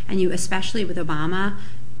verbiage, and you, especially with Obama,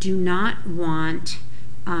 do not want,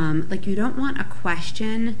 you don't want a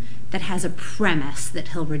question that has a premise that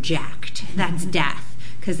he'll reject. That's death.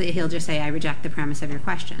 Because he'll just say, I reject the premise of your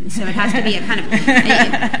question. So it has to be a kind of,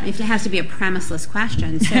 it has to be a premiseless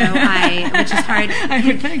question. So which is hard,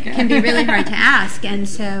 can be really hard to ask. And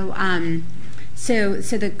so, so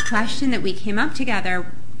the question that we came up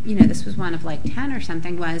together, this was one of like 10 or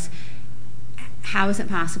something, was how is it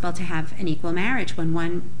possible to have an equal marriage when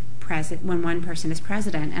one person is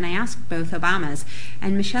president? And I asked both Obamas,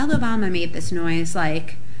 and Michelle Obama made this noise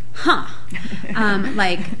like, huh.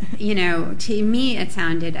 To me it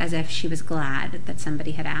sounded as if she was glad that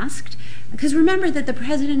somebody had asked. Because remember that the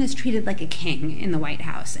president is treated like a king in the White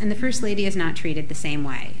House, and the First Lady is not treated the same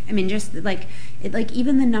way. I mean, just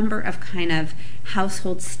even the number of kind of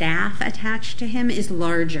household staff attached to him is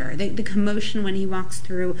larger. The commotion when he walks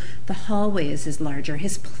through the hallways is larger.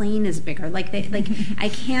 His plane is bigger. I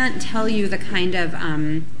can't tell you the kind of,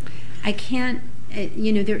 there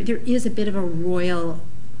is a bit of a royal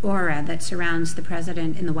aura that surrounds the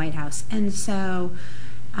president in the White House. And so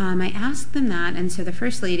I asked them that, and so the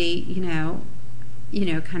First Lady,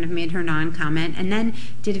 kind of made her non-comment, and then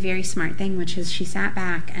did a very smart thing, which is she sat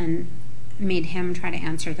back and made him try to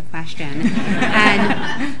answer the question.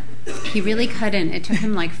 And he really couldn't. It took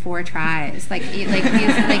him like 4 tries. He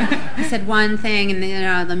said one thing, and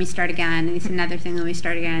then let me start again, and he said another thing, let me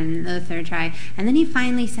start again, and the third try. And then he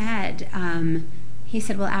finally said, he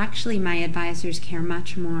said, well, actually, my advisors care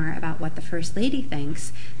much more about what the First Lady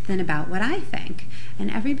thinks than about what I think. And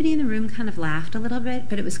everybody in the room kind of laughed a little bit,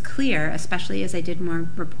 but it was clear, especially as I did more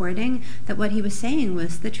reporting, that what he was saying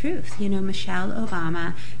was the truth. Michelle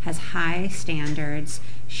Obama has high standards.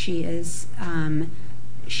 She is the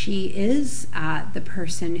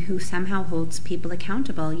person who somehow holds people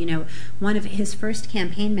accountable. One of his first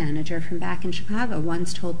campaign manager from back in Chicago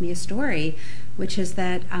once told me a story, which is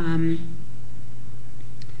that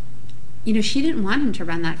she didn't want him to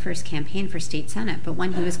run that first campaign for state senate, but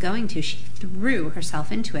when he was going to, she threw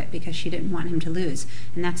herself into it because she didn't want him to lose.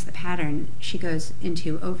 And that's the pattern she goes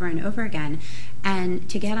into over and over again. And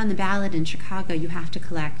to get on the ballot in Chicago, you have to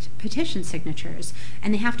collect petition signatures,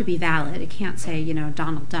 and they have to be valid. It can't say,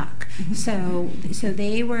 Donald Duck. So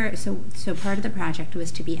part of the project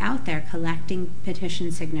was to be out there collecting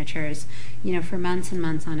petition signatures, for months and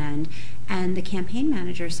months on end. And the campaign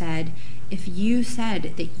manager said, if you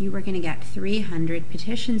said that you were going to get 300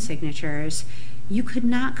 petition signatures, you could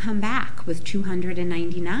not come back with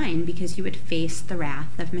 299 because you would face the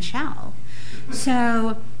wrath of Michelle.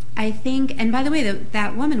 So I think, and by the way,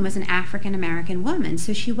 that woman was an African-American woman,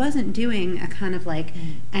 so she wasn't doing a kind of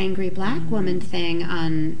angry black woman thing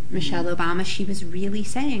on Michelle Obama. She was really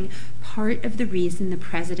saying part of the reason the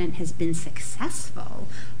president has been successful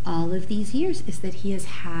all of these years is that he has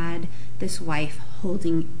had this wife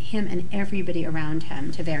holding him and everybody around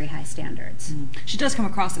him to very high standards. She does come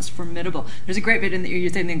across as formidable. There's a great bit in you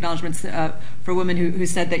say in the acknowledgments for women who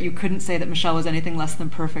said that you couldn't say that Michelle was anything less than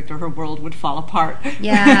perfect or her world would fall apart.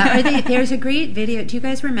 Yeah, there's a great video. Do you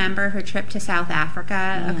guys remember her trip to South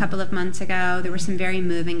Africa a couple of months ago? There were some very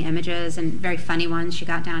moving images and very funny ones. She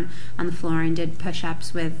got down on the floor and did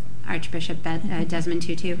push-ups with Archbishop Desmond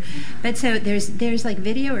Tutu. But so there's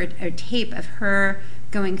video or tape of her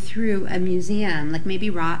going through a museum, maybe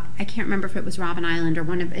I can't remember if it was Robben Island or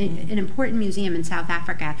an important museum in South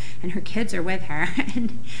Africa, and her kids are with her,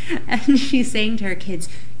 and she's saying to her kids,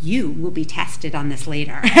 "You will be tested on this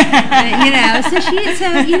later."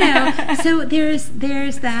 So there's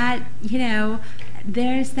that,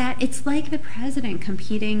 there's that. It's like the president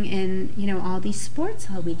competing in, all these sports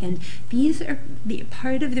all weekend. These are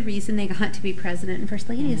part of the reason they got to be president and first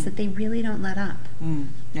lady is that they really don't let up.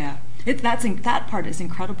 Yeah. That part is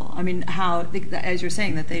incredible. I mean, how, as you're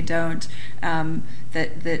saying, that they don't,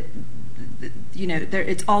 that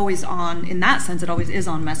it's always on. In that sense, it always is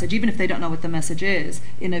on message, even if they don't know what the message is.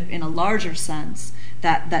 In a larger sense,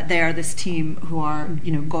 that they are this team who are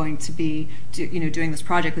going to be doing this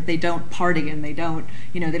project, that they don't party and they don't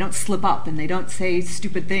slip up and they don't say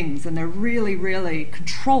stupid things, and they're really, really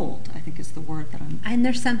controlled, I think is the word that I'm. And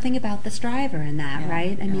there's something about the striver in that,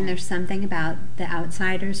 right? I mean, there's something about the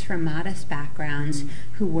outsiders from modest backgrounds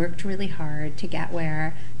who worked really hard to get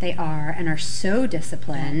where they are and are so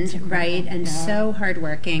disciplined, right, and so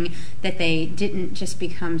hardworking that they didn't just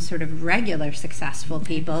become sort of regular successful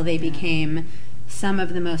people. They became some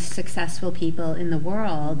of the most successful people in the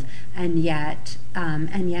world, and yet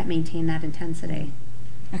maintain that intensity.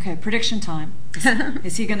 Okay, prediction time.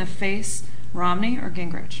 Is he going to face Romney or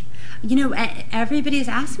Gingrich? Everybody's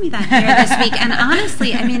asked me that here this week, and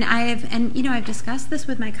honestly, I mean, I've discussed this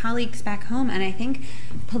with my colleagues back home, and I think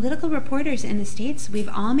political reporters in the States, we've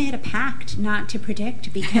all made a pact not to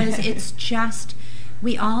predict, because it's just,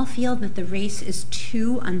 we all feel that the race is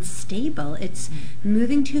too unstable. It's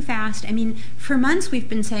moving too fast. I mean, for months we've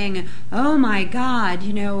been saying, oh my God,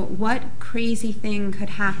 what crazy thing could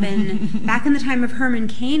happen? Back in the time of Herman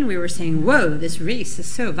Cain, we were saying, whoa, this race is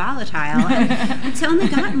so volatile. And it's only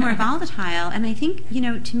gotten more volatile. And I think,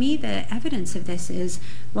 to me, the evidence of this is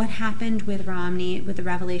what happened with Romney, with the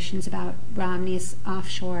revelations about Romney's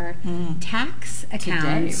offshore tax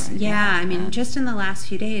accounts. Today, right? I mean, just in the last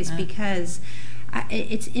few days, because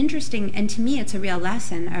it's interesting, and to me it's a real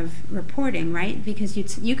lesson of reporting, right? Because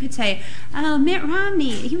you could say, oh, Mitt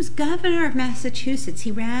Romney, he was governor of Massachusetts.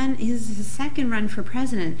 He ran his second run for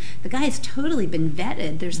president. The guy's totally been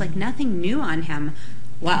vetted. There's like nothing new on him.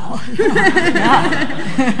 Well, who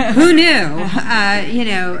knew?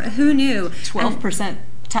 Who knew? 12%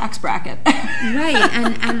 tax bracket. Right,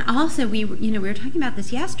 and also we were talking about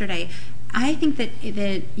this yesterday. I think that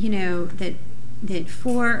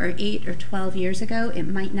 4 or 8 or 12 years ago, it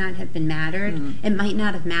might not have been mattered. It might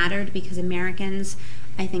not have mattered because Americans,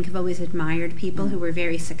 I think, have always admired people who were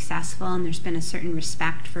very successful, and there's been a certain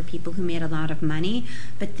respect for people who made a lot of money.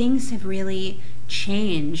 But things have really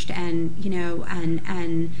changed, and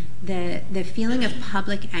the feeling of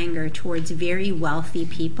public anger towards very wealthy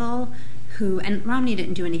people who, and Romney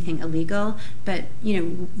didn't do anything illegal, but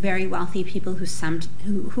very wealthy people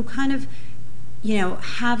who kind of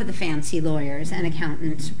have the fancy lawyers and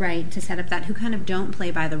accountants, right, to set up that, who kind of don't play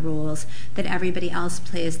by the rules that everybody else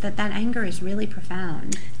plays, that anger is really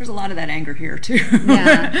profound. There's a lot of that anger here, too.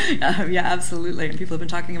 Yeah. Yeah, absolutely, and people have been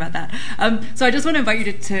talking about that. So I just want to invite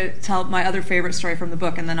you to tell my other favorite story from the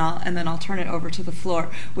book, and then I'll turn it over to the floor,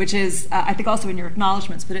 which is, I think, also in your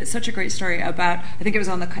acknowledgments, but it's such a great story about, I think it was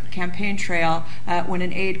on the campaign trail, when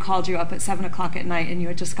an aide called you up at 7 o'clock at night, and you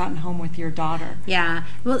had just gotten home with your daughter. Yeah.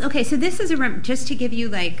 Well, okay, so this is just to give you,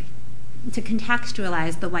 to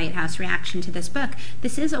contextualize the White House reaction to this book,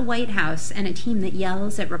 this is a White House and a team that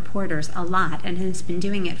yells at reporters a lot and has been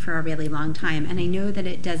doing it for a really long time. And I know that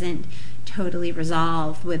it doesn't totally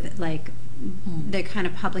resolve with, the kind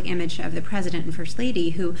of public image of the president and first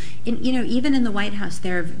lady who, even in the White House,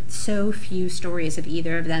 there are so few stories of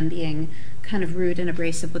either of them being kind of rude and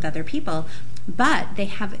abrasive with other people. But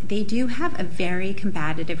they do have a very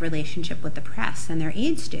combative relationship with the press, and their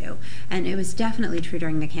aides do. And it was definitely true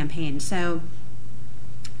during the campaign. So,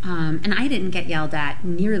 and I didn't get yelled at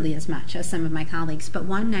nearly as much as some of my colleagues. But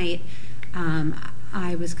one night,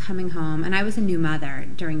 I was coming home, and I was a new mother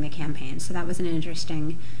during the campaign, so that was an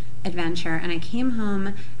interesting adventure. And I came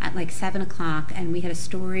home at 7 o'clock, and we had a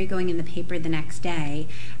story going in the paper the next day.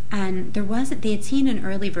 And they had seen an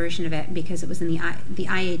early version of it because it was in the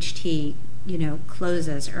IHT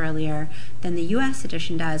closes earlier than the U.S.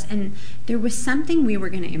 edition does. And there was something we were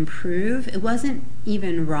going to improve. It wasn't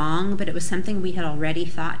even wrong, but it was something we had already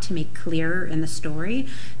thought to make clearer in the story.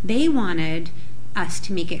 They wanted us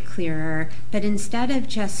to make it clearer, but instead of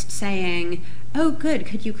just saying, oh, good,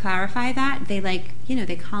 could you clarify that? They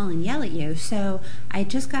they call and yell at you. So I had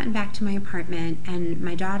just gotten back to my apartment, and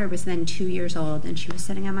my daughter was then 2 years old, and she was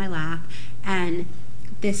sitting on my lap, and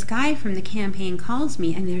this guy from the campaign calls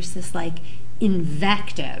me, and there's this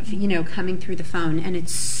invective, coming through the phone, and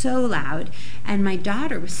it's so loud. And my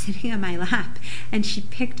daughter was sitting on my lap, and she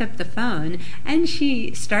picked up the phone, and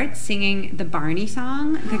she starts singing the Barney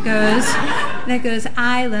song that goes,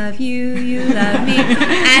 I love you, you love me.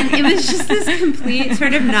 And it was just this complete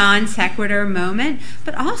sort of non sequitur moment,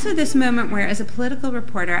 but also this moment where, as a political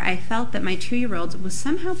reporter, I felt that my 2-year-old was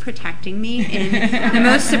somehow protecting me in the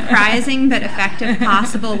most surprising but effective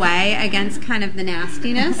possible way against kind of the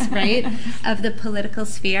nastiness, right, of the political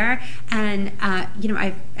sphere. And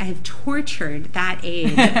I've tortured that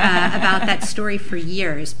aide about that story for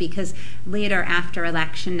years, because later, after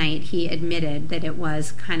election night, he admitted that it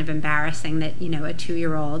was kind of embarrassing that a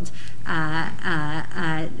 2-year-old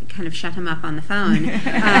kind of shut him up on the phone.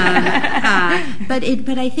 But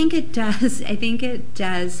I think it does. I think it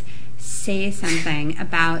does say something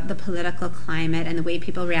about the political climate and the way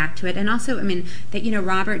people react to it, and also, that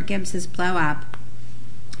Robert Gibbs's blow up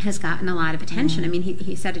has gotten a lot of attention.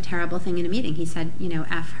 He said a terrible thing in a meeting. He said,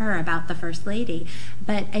 F her about the First Lady.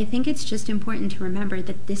 But I think it's just important to remember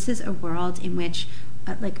that this is a world in which,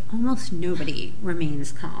 almost nobody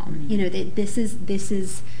remains calm.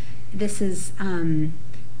 This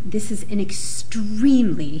is an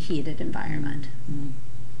extremely heated environment.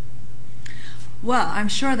 Well, I'm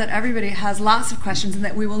sure that everybody has lots of questions, and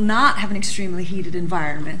that we will not have an extremely heated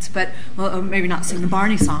environment, but maybe not sing the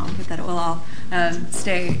Barney song, but that it will all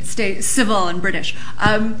stay civil and British.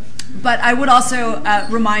 But I would also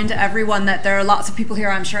remind everyone that there are lots of people here.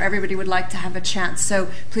 I'm sure everybody would like to have a chance. So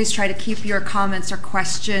please try to keep your comments or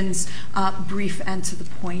questions brief and to the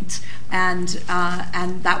point, and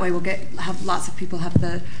that way we'll have lots of people have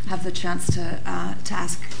the chance to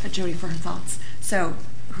ask Jodi for her thoughts. So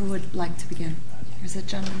who would like to begin? There's a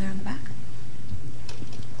gentleman there in the back.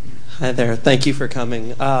 Hi there. Thank you for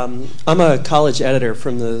coming. I'm a college editor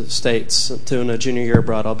from the States, doing a junior year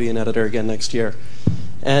abroad. I'll be an editor again next year.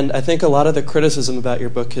 And I think a lot of the criticism about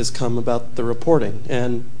your book has come about the reporting.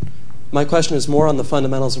 And my question is more on the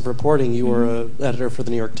fundamentals of reporting. You were an editor for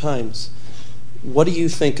the New York Times. What do you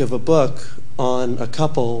think of a book on a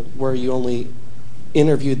couple where you only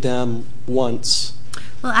interviewed them once,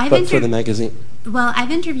 but for the magazine? Well, I've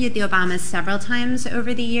interviewed the Obamas several times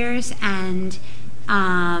over the years, and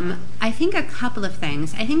I think a couple of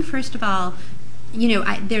things. I think, first of all,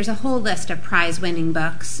 there's a whole list of prize-winning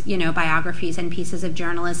books, biographies and pieces of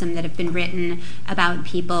journalism that have been written about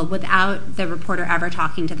people without the reporter ever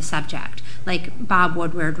talking to the subject. Like Bob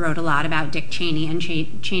Woodward wrote a lot about Dick Cheney, and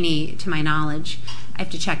Cheney, to my knowledge, I have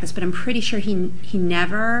to check this, but I'm pretty sure he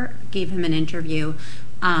never gave him an interview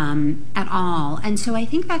at all. And so I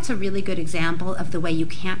think that's a really good example of the way you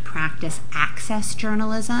can't practice access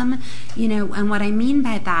journalism. And what I mean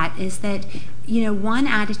by that is that, one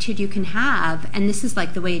attitude you can have, and this is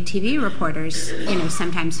like the way TV reporters,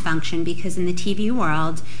 sometimes function, because in the TV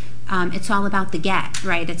world, it's all about the get,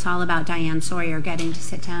 right? It's all about Diane Sawyer getting to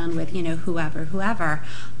sit down with, whoever.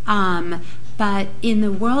 But in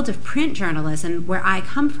the world of print journalism, where I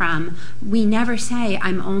come from, we never say,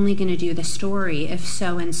 I'm only going to do the story if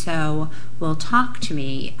so-and-so will talk to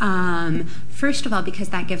me. First of all, because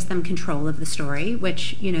that gives them control of the story,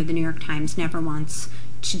 which, the New York Times never wants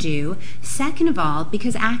to do. Second of all,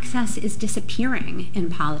 because access is disappearing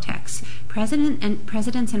in politics. Presidents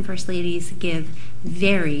and First Ladies give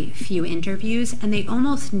very few interviews, and they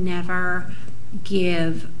almost never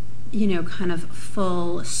give kind of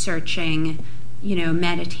full searching,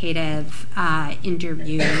 meditative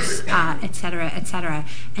interviews, et cetera, et cetera.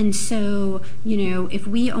 And so, if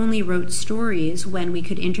we only wrote stories when we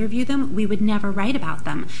could interview them, we would never write about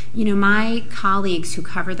them. My colleagues who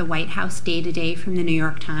cover the White House day to day from the New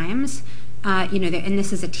York Times, and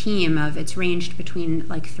this is a team of, it's ranged between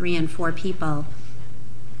like 3 and 4 people.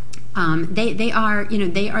 They are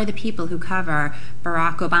the people who cover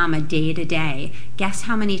Barack Obama day to day. Guess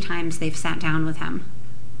how many times they've sat down with him?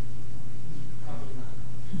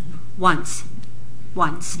 Once.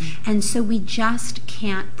 And so we just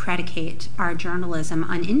can't predicate our journalism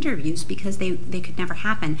on interviews because they could never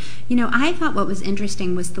happen. I thought what was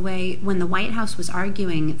interesting was the way when the White House was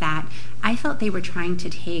arguing that, I felt they were trying to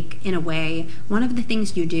take, in a way, one of the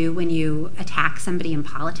things you do when you attack somebody in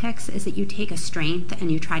politics is that you take a strength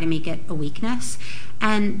and you try to make it a weakness.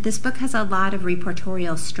 And this book has a lot of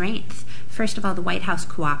reportorial strength. First of all, the White House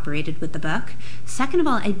cooperated with the book. Second of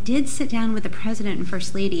all, I did sit down with the President and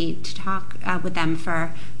First Lady to talk with them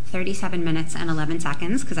for 37 minutes and 11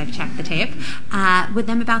 seconds, because I've checked the tape, with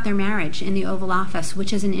them about their marriage in the Oval Office,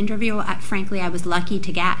 which is an interview, frankly, I was lucky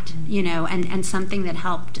to get, and something that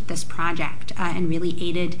helped this project and really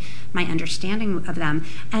aided my understanding of them.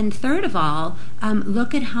 And third of all,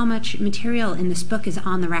 look at how much material in this book is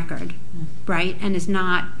on the record. right? And is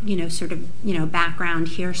not, sort of, background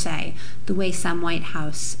hearsay, the way some White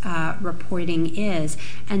House reporting is.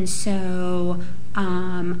 And so,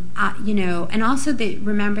 and also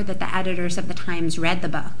remember that the editors of the Times read the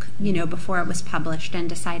book, before it was published and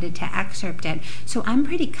decided to excerpt it. So I'm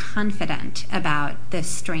pretty confident about the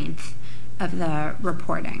strength of the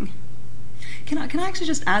reporting. Can I actually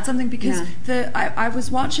just add something? Because I was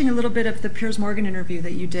watching a little bit of the Piers Morgan interview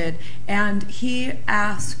that you did, and he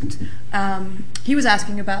was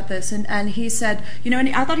asking about this, and he said,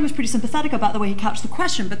 and I thought he was pretty sympathetic about the way he couched the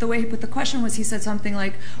question, but the way he put the question was, he said something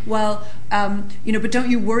like, well, but don't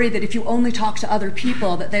you worry that if you only talk to other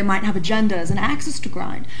people that they might have agendas and axes to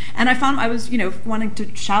grind? And I was, wanting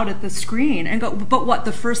to shout at the screen and go, but what,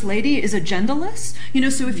 the First Lady is agendaless?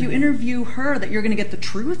 So if you interview her, that you're going to get the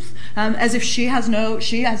truth, as if she has no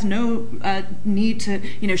need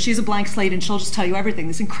to, she's a blank slate and she'll just tell you everything.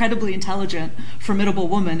 This incredibly intelligent, formidable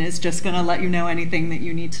woman is just going to let you know anything that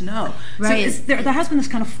you need to know. Right. So there has been this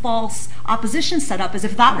kind of false opposition set up as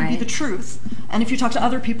if that would be the truth. And if you talk to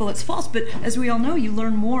other people, it's false. But as we all know, you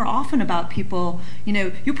learn more often about people.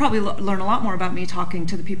 You probably learn a lot more about me talking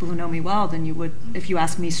to the people who know me well than you would if you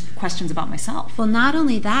ask me questions about myself. Well, not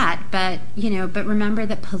only that, but remember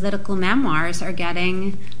that political memoirs are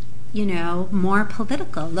getting more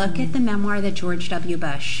political. Look at the memoir that George W.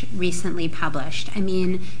 Bush recently published. I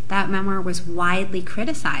mean, that memoir was widely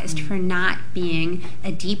criticized for not being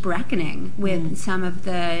a deep reckoning with some of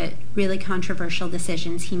the really controversial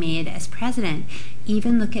decisions he made as president.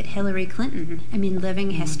 Even look at Hillary Clinton. I mean,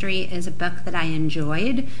 Living History is a book that I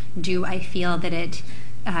enjoyed. Do I feel that it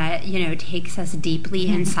takes us deeply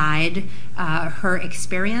inside her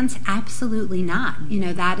experience? Absolutely not.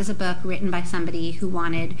 That is a book written by somebody who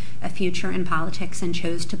wanted a future in politics and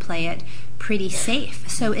chose to play it pretty safe.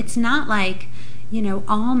 So it's not like,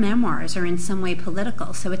 all memoirs are in some way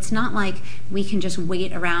political. So it's not like we can just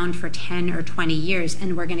wait around for 10 or 20 years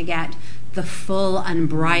and we're going to get the full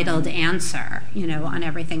unbridled answer, on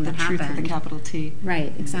everything that happened. The truth with a capital T.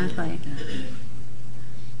 Right, exactly.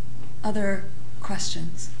 Other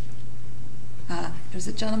questions? There's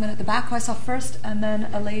a gentleman at the back who I saw first, and then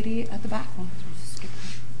a lady at the back.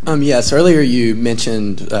 Yes, earlier you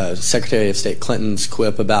mentioned Secretary of State Clinton's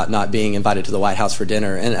quip about not being invited to the White House for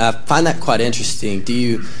dinner, and I find that quite interesting. Do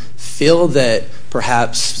you feel that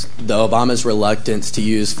perhaps the Obama's reluctance to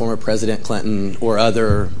use former President Clinton or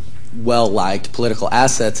other well-liked political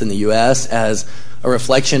assets in the U.S. as a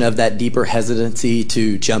reflection of that deeper hesitancy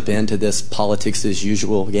to jump into this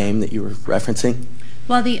politics-as-usual game that you were referencing?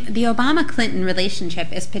 Well, the Obama-Clinton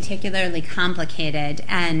relationship is particularly complicated,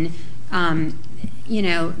 and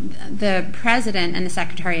the president and the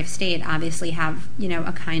Secretary of State obviously have,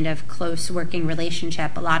 a kind of close working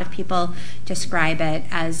relationship. A lot of people describe it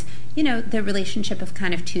as, the relationship of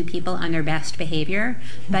kind of two people on their best behavior.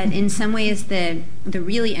 But in some ways, the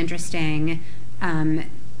really interesting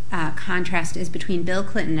contrast is between Bill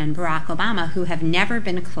Clinton and Barack Obama, who have never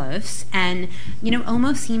been close and,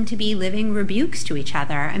 almost seem to be living rebukes to each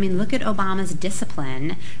other. I mean, look at Obama's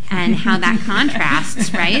discipline and how that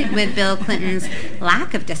contrasts, right, with Bill Clinton's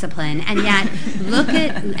lack of discipline. And yet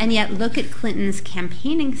look at Clinton's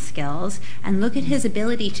campaigning skills and look at his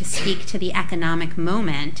ability to speak to the economic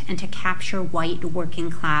moment and to capture white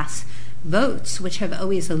working class votes, which have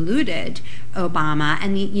always eluded Obama.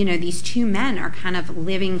 And these two men are kind of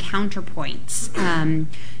living counterpoints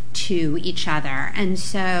to each other. And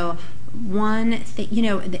so one thing,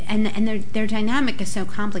 and their dynamic is so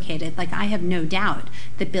complicated. Like, I have no doubt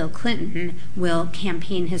that Bill Clinton will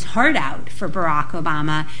campaign his heart out for Barack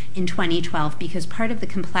Obama in 2012, because part of the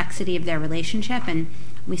complexity of their relationship, and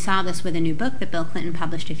we saw this with a new book that Bill Clinton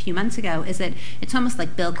published a few months ago, is that it's almost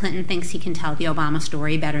like Bill Clinton thinks he can tell the Obama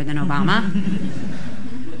story better than Obama.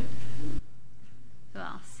 Who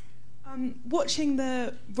else? Watching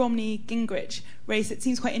the Romney-Gingrich race, it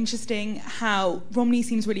seems quite interesting how Romney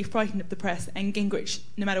seems really frightened of the press and Gingrich,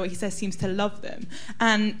 no matter what he says, seems to love them.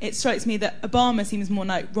 And it strikes me that Obama seems more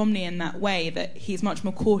like Romney in that way, that he's much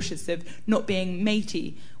more cautious of not being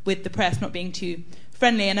matey with the press, not being too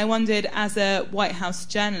friendly. And I wondered, as a White House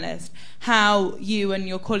journalist, how you and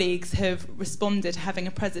your colleagues have responded to having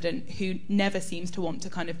a president who never seems to want to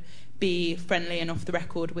kind of be friendly and off the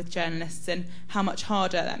record with journalists, and how much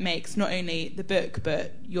harder that makes not only the book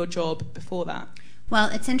but your job before that. Well,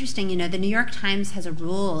 it's interesting, the New York Times has a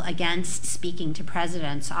rule against speaking to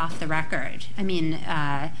presidents off the record. I mean,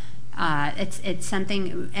 it's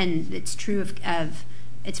something, and it's true of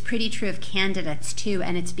it's pretty true of candidates too,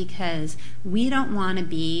 and it's because we don't want to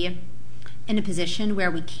be in a position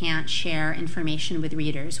where we can't share information with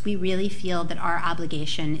readers. We really feel that our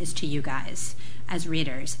obligation is to you guys as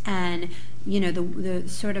readers. And the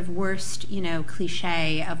sort of worst,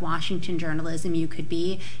 cliche of Washington journalism you could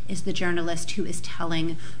be is the journalist who is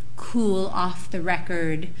telling cool,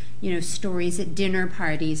 off-the-record, stories at dinner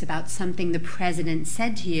parties about something the president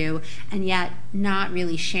said to you, and yet not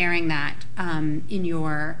really sharing that in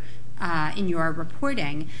your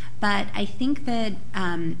reporting. But I think that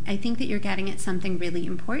you're getting at something really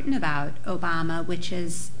important about Obama, which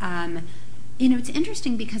is, it's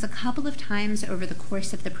interesting because a couple of times over the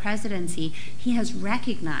course of the presidency, he has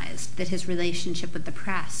recognized that his relationship with the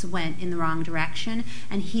press went in the wrong direction,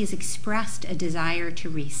 and he's expressed a desire to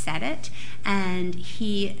reset it, and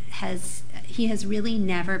he has really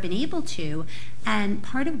never been able to. And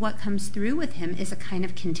part of what comes through with him is a kind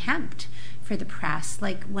of contempt for the press,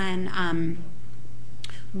 like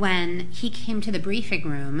when he came to the briefing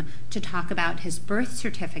room to talk about his birth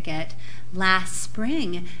certificate last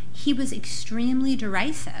spring, he was extremely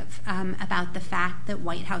derisive about the fact that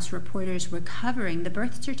White House reporters were covering the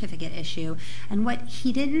birth certificate issue. And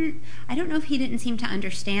I don't know if he didn't seem to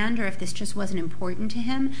understand or if this just wasn't important to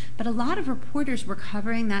him, but a lot of reporters were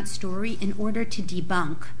covering that story in order to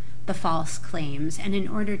debunk the false claims and in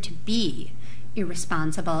order to be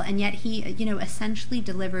irresponsible, and yet he, essentially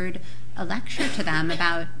delivered a lecture to them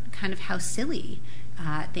about kind of how silly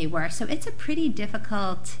they were. So it's a pretty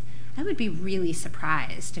difficult. I would be really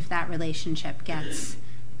surprised if that relationship gets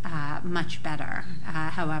much better,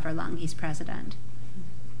 however long he's president.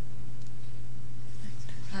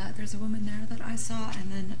 There's a woman there that I saw, and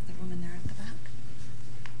then the woman there at the back.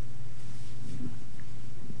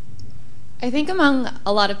 I think among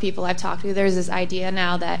a lot of people I've talked to, there's this idea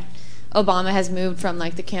now that Obama has moved from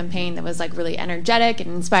like the campaign that was like really energetic and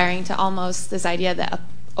inspiring to almost this idea that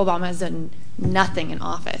Obama has done nothing in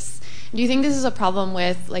office. Do you think this is a problem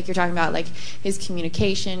with, like you're talking about, like his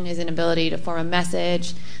communication, his inability to form a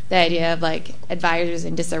message, the idea of like advisors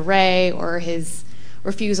in disarray, or his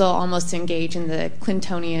refusal almost to engage in the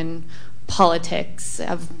Clintonian politics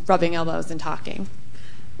of rubbing elbows and talking?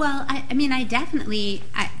 Well, I definitely,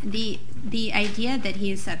 the idea that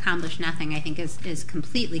he's accomplished nothing, I think, is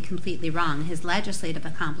completely wrong. His legislative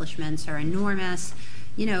accomplishments are enormous.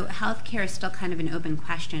 Healthcare is still kind of an open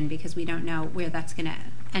question because we don't know where that's going to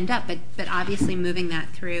end up. But obviously moving that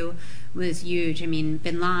through was huge. Bin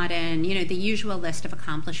Laden, the usual list of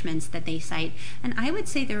accomplishments that they cite. And I would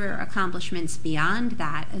say there are accomplishments beyond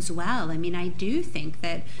that as well. I do think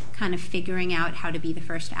that kind of figuring out how to be the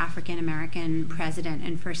first African-American president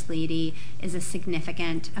and first lady is a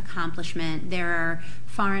significant accomplishment. There are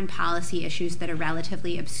foreign policy issues that are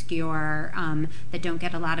relatively obscure, that don't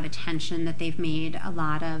get a lot of attention, that they've made a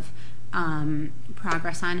lot of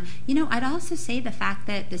progress on. I'd also say the fact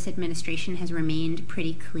that this administration has remained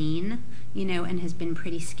pretty clean, and has been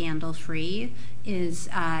pretty scandal-free is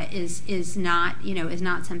not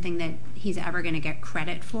something that he's ever going to get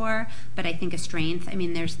credit for, but I think a strength.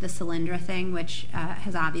 There's the Solyndra thing, which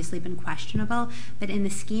has obviously been questionable, but in the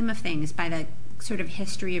scheme of things, by the sort of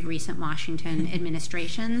history of recent Washington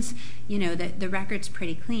administrations, the record's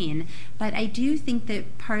pretty clean. But I do think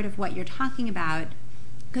that part of what you're talking about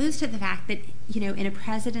goes to the fact that, in a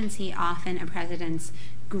presidency, often a president's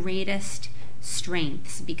greatest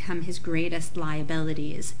strengths become his greatest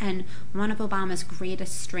liabilities. And one of Obama's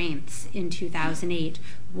greatest strengths in 2008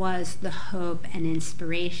 was the hope and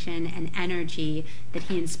inspiration and energy that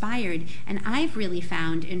he inspired. And I've really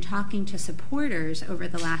found in talking to supporters over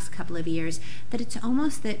the last couple of years that it's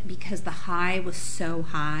almost that because the high was so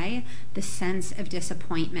high, the sense of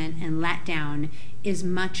disappointment and letdown is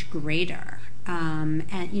much greater. And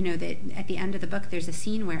that at the end of the book, there's a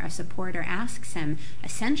scene where a supporter asks him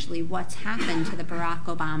essentially what's happened to the Barack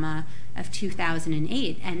Obama of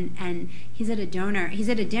 2008, and he's at a dinner.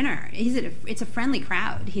 It's a friendly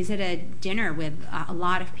crowd. He's at a dinner with a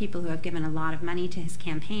lot of people who have given a lot of money to his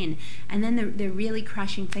campaign, and then the really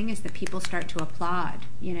crushing thing is that people start to applaud,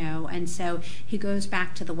 and so he goes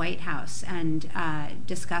back to the White House and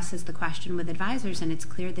discusses the question with advisors, and it's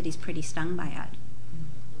clear that he's pretty stung by it.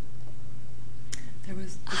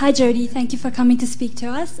 Hi, Jodi. Thank you for coming to speak to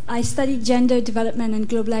us. I studied gender development and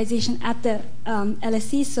globalization at the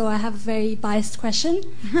LSE, so I have a very biased question.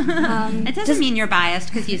 It doesn't mean you're biased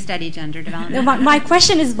because you study gender development. No, my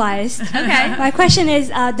question is biased. Okay. My question is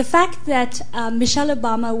the fact that Michelle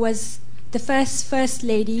Obama was the first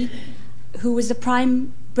lady who was the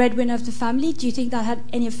prime breadwinner of the family. Do you think that had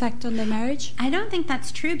any effect on their marriage? I don't think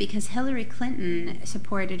that's true because Hillary Clinton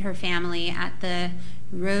supported her family at the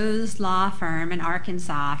Rose Law Firm in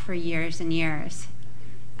Arkansas for years and years.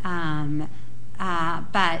 But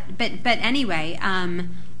anyway,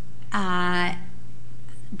 that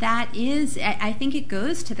is, I think it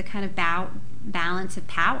goes to the kind of balance of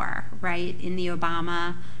power, right, in the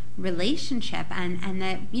Obama relationship, and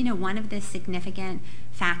that, you know, one of the significant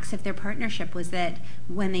facts of their partnership was that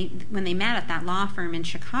when they met at that law firm in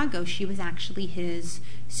Chicago, she was actually his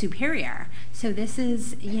superior. So this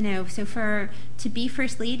is, you know, to be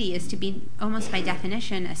First Lady is to be almost by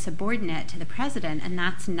definition a subordinate to the president, and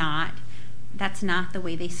that's not the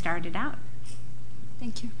way they started out.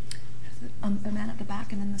 Thank you. A man at the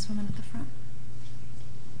back and then this woman at the front.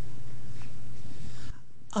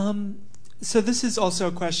 So this is also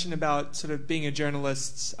a question about sort of being a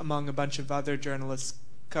journalist among a bunch of other journalists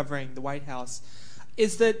covering the White House.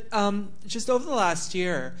 Is that just over the last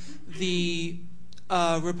year, the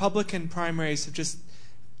Republican primaries have just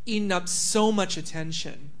eaten up so much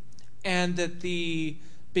attention, and that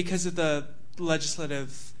because of the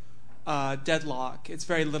legislative deadlock, it's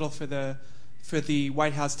very little for the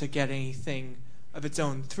White House to get anything of its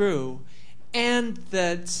own through, and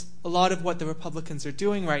that a lot of what the Republicans are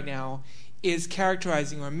doing right now is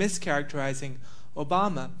characterizing or mischaracterizing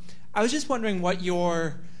Obama. I was just wondering what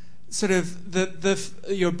your sort of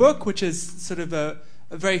your book, which is sort of a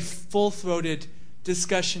very full-throated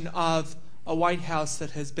discussion of a White House that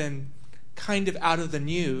has been kind of out of the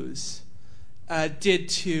news, did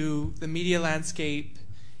to the media landscape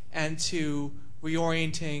and to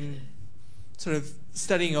reorienting, sort of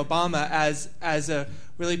studying Obama as a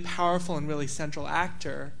really powerful and really central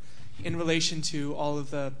actor in relation to all of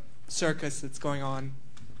the circus that's going on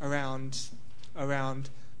around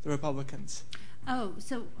the Republicans. Oh,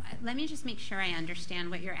 so let me just make sure I understand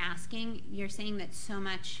what you're asking. You're saying that so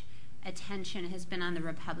much attention has been on the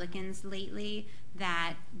Republicans lately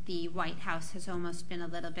that the White House has almost been a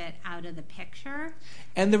little bit out of the picture?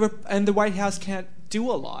 And the White House can't do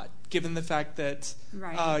a lot, given the fact that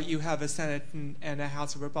you have a Senate and a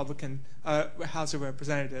House of House of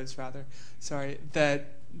Representatives, that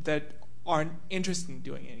aren't interested in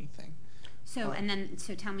doing anything. So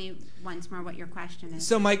tell me once more what your question is.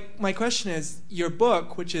 So my question is, your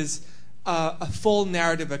book, which is a full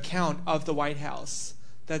narrative account of the White House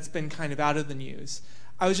that's been kind of out of the news,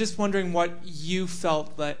 I was just wondering what you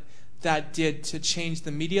felt that did to change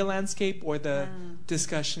the media landscape or the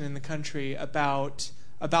discussion in the country about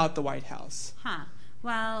the White House.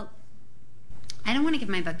 Well, I don't want to give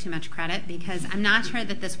my book too much credit because I'm not sure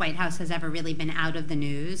that this White House has ever really been out of the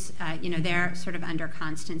news. They're sort of under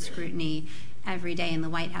constant scrutiny every day, and the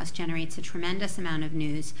White House generates a tremendous amount of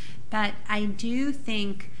news. But I do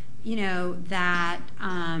think, I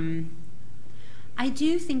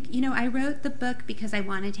wrote the book because I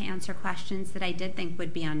wanted to answer questions that I did think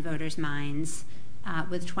would be on voters' minds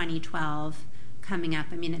with 2012 coming up.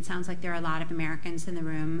 I mean, it sounds like there are a lot of Americans in the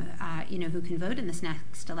room, who can vote in this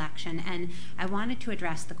next election. And I wanted to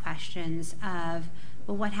address the questions of,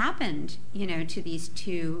 well, what happened, to these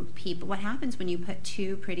two people? What happens when you put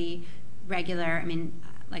two pretty regular,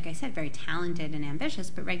 like I said, very talented and ambitious,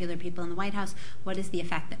 but regular people in the White House? What is the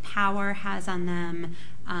effect that power has on them?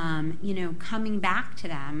 Coming back to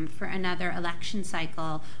them for another election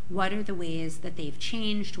cycle, what are the ways that they've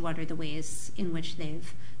changed? What are the ways in which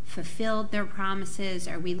they've fulfilled their promises?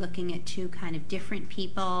 Are we looking at two kind of different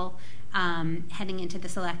people heading into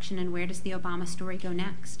this election, and where does the Obama story go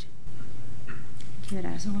next? So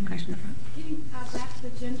one question in the front. Getting back to the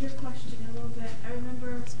gender question a little bit, I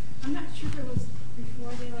remember, I'm not sure if it was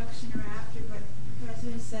before the election or after, but the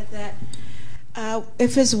president said that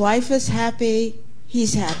if his wife is happy,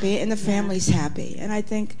 he's happy, and the family's happy. And I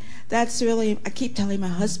think that's really, I keep telling my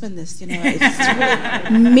husband this, it's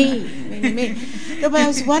really me. No, but I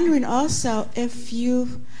was wondering also if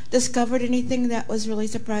you discovered anything that was really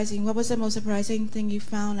surprising. What was the most surprising thing you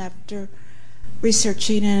found after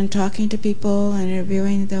researching and talking to people and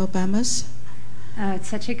interviewing the Obamas? Oh, it's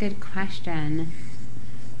such a good question.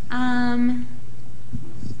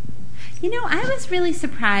 I was really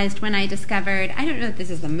surprised when I discovered, I don't know if this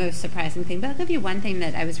is the most surprising thing, but I'll give you one thing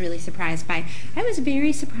that I was really surprised by. I was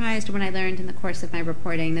very surprised when I learned in the course of my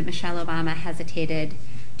reporting that Michelle Obama hesitated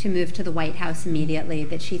to move to the White House immediately,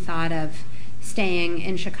 that she thought of staying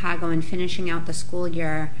in Chicago and finishing out the school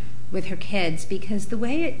year with her kids, because the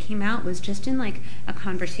way it came out was just in like a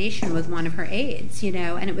conversation with one of her aides,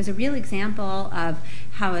 and it was a real example of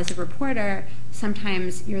how, as a reporter,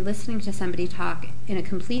 sometimes you're listening to somebody talk in a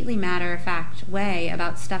completely matter-of-fact way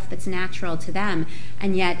about stuff that's natural to them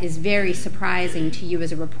and yet is very surprising to you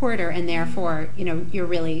as a reporter, and therefore, you're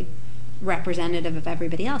really representative of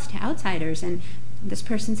everybody else to outsiders. And this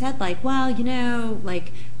person said, like, well,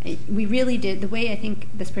 like, we really did, the way I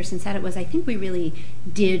think this person said it was, I think we really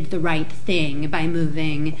did the right thing by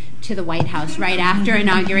moving to the White House right after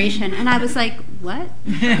inauguration. And I was like, what?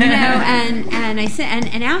 And I said,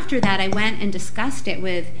 and after that, I went and discussed it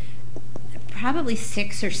with probably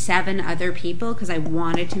 6 or 7 other people because I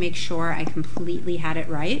wanted to make sure I completely had it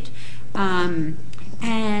right. And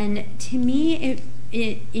to me,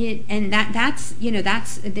 there's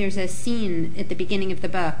a scene at the beginning of the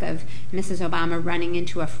book of Mrs. Obama running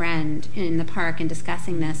into a friend in the park and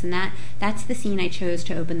discussing this, and that's the scene I chose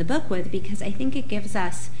to open the book with because I think it gives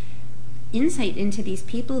us insight into these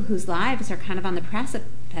people whose lives are kind of on the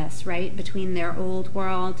precipice, right, between their old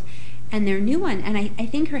world and their new one. And I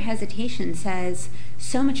think her hesitation says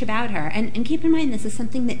so much about her. And keep in mind, this is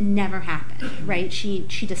something that never happened, right?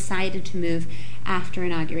 She decided to move after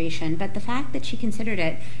inauguration. But the fact that she considered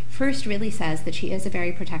it first really says that she is a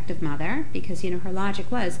very protective mother because, her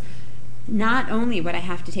logic was, not only would I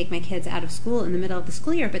have to take my kids out of school in the middle of the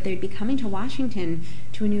school year, but they'd be coming to Washington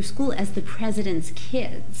to a new school as the president's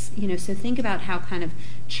kids. So think about how kind of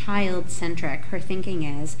child-centric her thinking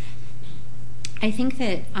is. I think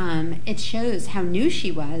that it shows how new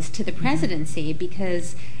she was to the presidency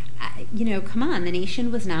because, come on, the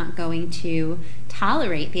nation was not going to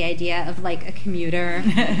tolerate the idea of like a commuter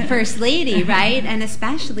first lady, right? And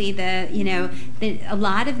especially a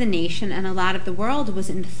lot of the nation and a lot of the world was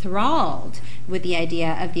enthralled with the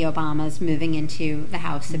idea of the Obamas moving into the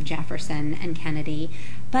house of Jefferson and Kennedy.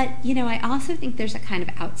 But, I also think there's a kind of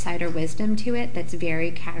outsider wisdom to it that's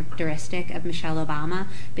very characteristic of Michelle Obama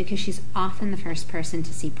because she's often the first person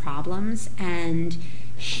to see problems, and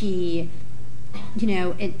she,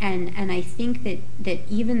 and I think that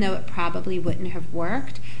even though it probably wouldn't have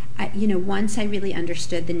worked, once I really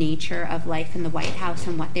understood the nature of life in the White House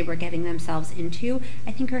and what they were getting themselves into,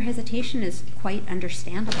 I think her hesitation is quite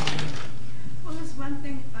understandable. Well, there's one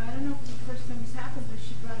thing, I don't know if it's the first time this happened, but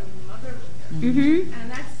she brought her mother with her. Mm-hmm.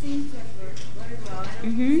 And that seems to have worked very well. I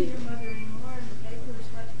don't see her mother anymore in the papers.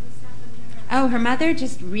 What's happened to her? Oh, her mother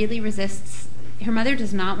just really resists. Her mother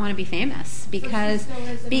does not want to be famous because,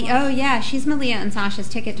 she's Malia and Sasha's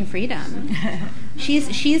ticket to freedom.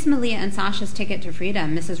 she's Malia and Sasha's ticket to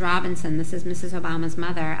freedom. Mrs. Robinson, this is Mrs. Obama's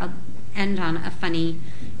mother. I'll end on a funny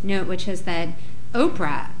note, which is that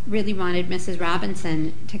Oprah really wanted Mrs.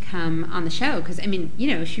 Robinson to come on the show because,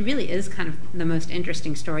 she really is kind of the most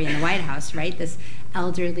interesting story in the White House, right? This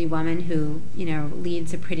elderly woman who,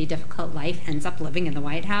 leads a pretty difficult life, ends up living in the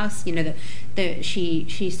White House.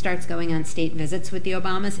 She starts going on state visits with the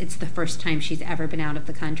Obamas. It's the first time she's ever been out of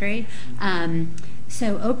the country.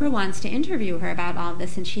 So Oprah wants to interview her about all of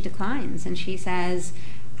this, and she declines. And she says,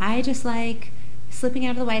 I just like slipping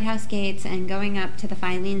out of the White House gates and going up to the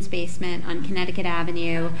Filene's basement on Connecticut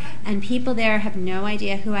Avenue, and people there have no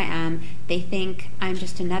idea who I am. They think I'm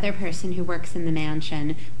just another person who works in the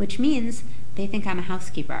mansion, which means they think I'm a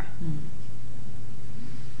housekeeper. The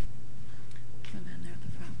man there at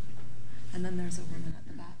the front. And then there's a woman at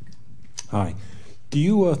the back. Hi. Do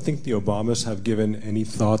you think the Obamas have given any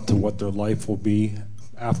thought to what their life will be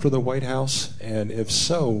after the White House? And if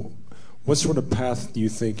so, what sort of path do you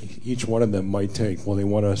think each one of them might take? Will they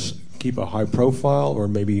want to keep a high profile or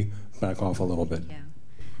maybe back off a little bit? Yeah.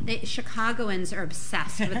 Chicagoans are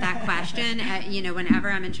obsessed with that question. Whenever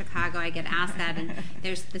I'm in Chicago, I get asked that, and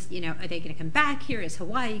there's this, are they going to come back here? Is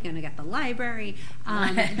Hawaii going to get the library?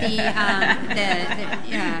 I'm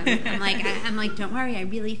like, don't worry. I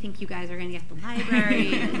really think you guys are going to get the library.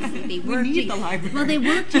 We need the library. Well, they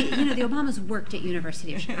worked. The Obamas worked at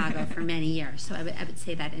University of Chicago for many years, so I would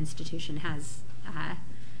say that institution has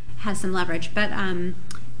some leverage. But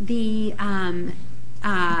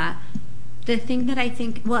the thing that I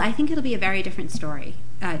think it'll be a very different story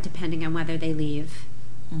depending on whether they leave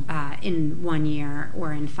in 1 year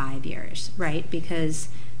or in 5 years, right? Because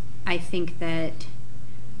I think that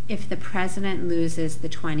if the president loses the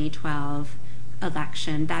 2012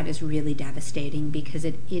 election, that is really devastating because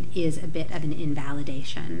it is a bit of an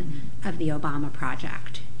invalidation of the Obama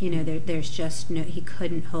project. There's just he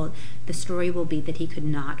couldn't hold, the story will be that he could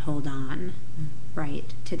not hold on,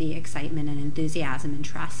 right, to the excitement and enthusiasm and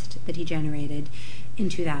trust that he generated in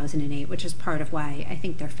 2008, which is part of why I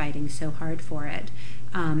think they're fighting so hard for it.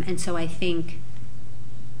 And so I think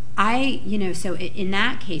so in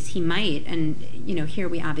that case, he might, and here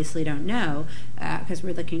we obviously don't know because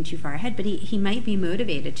we're looking too far ahead, but he might be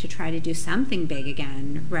motivated to try to do something big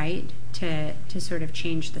again, right, to sort of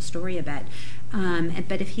change the story a bit.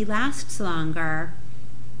 But if he lasts longer,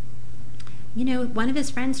 one of his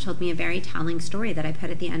friends told me a very telling story that I put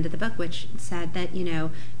at the end of the book, which said that,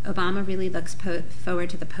 Obama really looks forward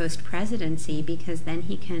to the post-presidency because then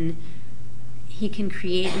he can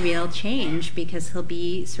create real change because he'll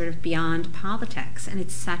be sort of beyond politics. And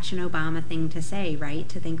it's such an Obama thing to say, right?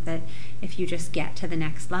 To think that if you just get to the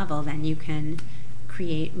next level, then you can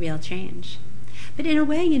create real change. But in a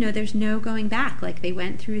way, there's no going back. Like, they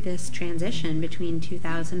went through this transition between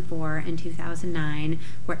 2004 and 2009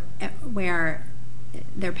 where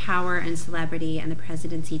their power and celebrity and the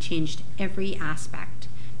presidency changed every aspect,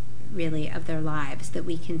 really, of their lives that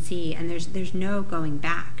we can see. And there's no going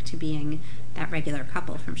back to being that regular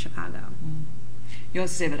couple from Chicago. You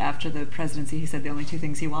also say that after the presidency, he said the only two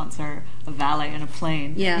things he wants are a valet and a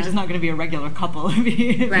plane, which is not going to be a regular couple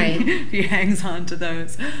if he hangs on to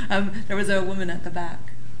those. There was a woman at the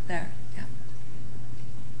back there. Yeah.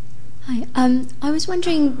 Hi. I was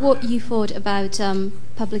wondering what you thought about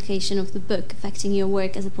publication of the book affecting your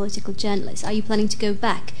work as a political journalist. Are you planning to go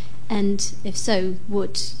back? And if so,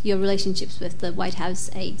 would your relationships with the White House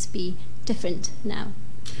aides be different now?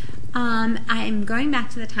 I'm going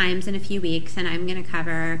back to the Times in a few weeks, and I'm going to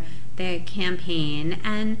cover the campaign.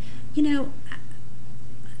 And,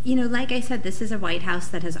 like I said, this is a White House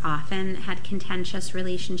that has often had contentious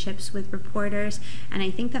relationships with reporters, and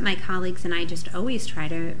I think that my colleagues and I just always try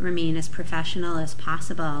to remain as professional as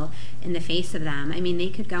possible in the face of them. I mean, they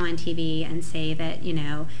could go on TV and say that,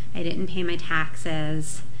 I didn't pay my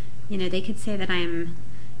taxes. They could say that I'm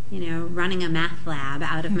running a math lab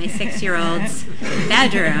out of my 6-year-old's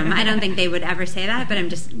bedroom. I don't think they would ever say that, but I'm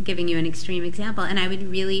just giving you an extreme example. And I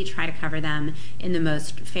would really try to cover them in the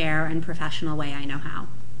most fair and professional way I know how.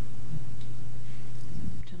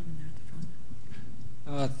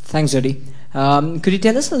 Thanks, Jodi. Could you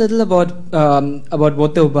tell us a little about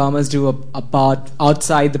what the Obamas do about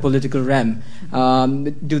outside the political realm?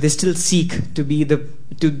 Do they still seek to be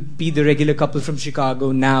the regular couple from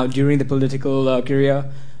Chicago now during the political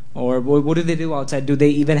career? Or what do they do outside? Do they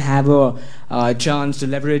even have a chance to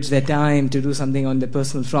leverage their time to do something on the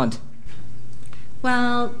personal front?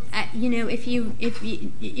 Well, if you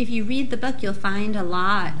read the book, you'll find a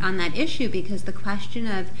lot on that issue, because the question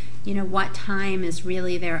of what time is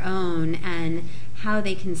really their own and how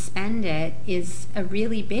they can spend it is a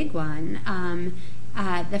really big one.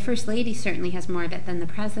 The First Lady certainly has more of it than the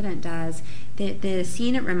President does. The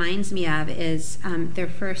scene it reminds me of is their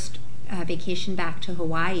first vacation back to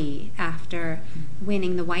Hawaii after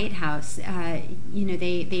winning the White House.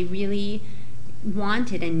 They really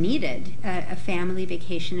wanted and needed a family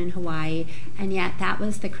vacation in Hawaii, and yet that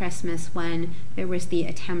was the Christmas when there was the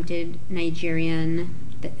attempted Nigerian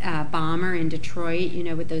bomber in Detroit,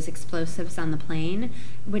 with those explosives on the plane,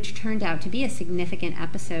 which turned out to be a significant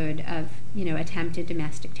episode of, attempted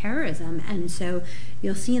domestic terrorism. And so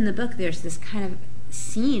you'll see in the book there's this kind of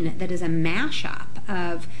scene that is a mashup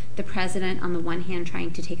of the president on the one hand trying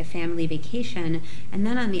to take a family vacation, and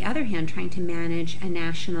then on the other hand trying to manage a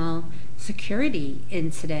national security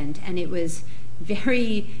incident. And it was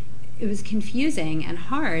confusing and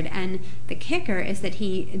hard. And the kicker is that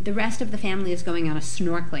the rest of the family is going on a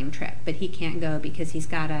snorkeling trip, but he can't go because he's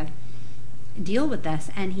got to deal with this.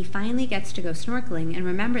 And he finally gets to go snorkeling. And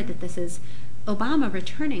remember that this is Obama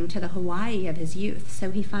returning to the Hawaii of his youth.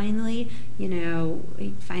 So he finally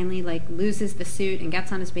loses the suit and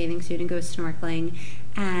gets on his bathing suit and goes snorkeling.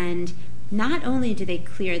 And not only do they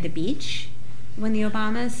clear the beach when the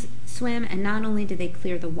Obamas swim, and not only did they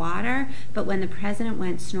clear the water, but when the president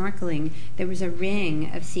went snorkeling, there was a ring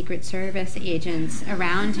of Secret Service agents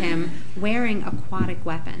around him wearing aquatic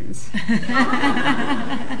weapons.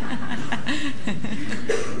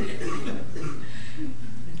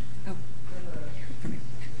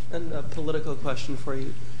 And a political question for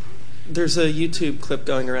you. There's a YouTube clip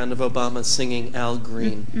going around of Obama singing Al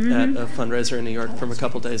Green at a fundraiser in New York from a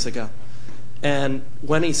couple days ago. And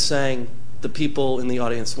when he sang, the people in the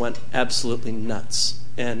audience went absolutely nuts.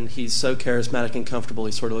 And he's so charismatic and comfortable,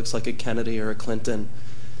 he sort of looks like a Kennedy or a Clinton.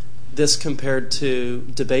 This compared to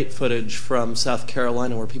debate footage from South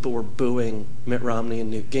Carolina where people were booing Mitt Romney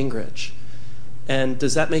and Newt Gingrich. And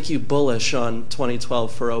does that make you bullish on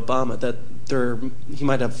 2012 for Obama, that he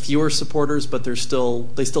might have fewer supporters, but they still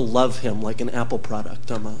love him like an Apple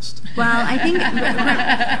product almost? Well, I think,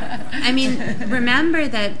 remember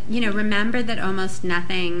that almost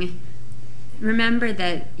nothing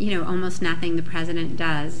the president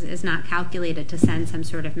does is not calculated to send some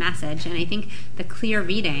sort of message. And I think the clear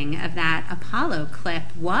reading of that Apollo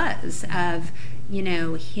clip was of,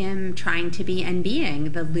 him trying to be and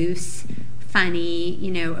being the loose, funny,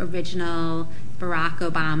 original Barack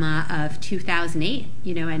Obama of 2008,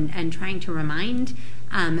 and trying to remind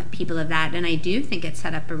people of that. And I do think it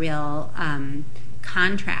set up a real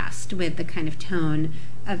contrast with the kind of tone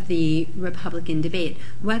of the Republican debate.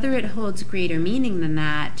 Whether it holds greater meaning than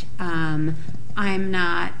that, I'm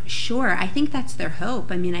not sure. I think that's their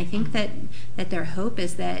hope. I mean, I think that their hope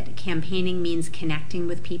is that campaigning means connecting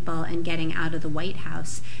with people and getting out of the White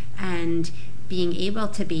House and being able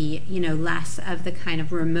to be, less of the kind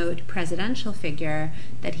of remote presidential figure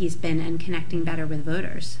that he's been and connecting better with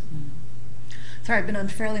voters. Sorry, I've been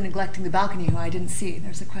unfairly neglecting the balcony, who I didn't see.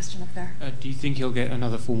 There's a question up there. Do you think he'll get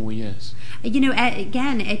another 4 more years?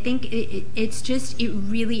 Again, I think it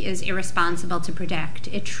really is irresponsible to predict.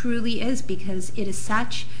 It truly is, because it is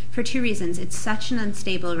for two reasons. It's such an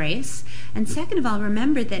unstable race. And second of all,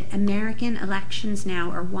 remember that American elections now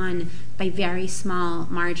are won by very small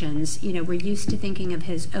margins. We're used to thinking of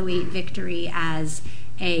his 2008 victory as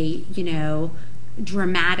a,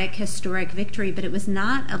 dramatic, historic victory, but it was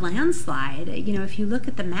not a landslide. If you look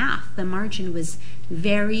at the math, the margin was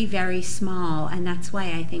very, very small, and that's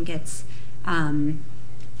why I think it's and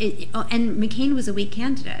McCain was a weak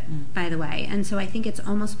candidate, by the way, and so I think it's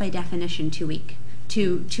almost by definition too weak,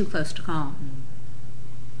 too close to call.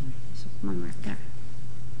 So one right there.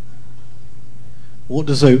 What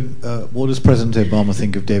does President Obama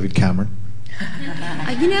think of David Cameron?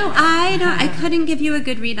 I couldn't give you a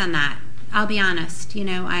good read on that. I'll be honest.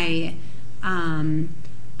 I know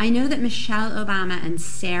that Michelle Obama and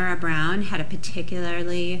Sarah Brown had a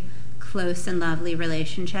particularly close and lovely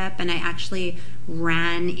relationship, and I actually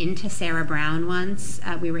ran into Sarah Brown once.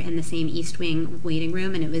 We were in the same East Wing waiting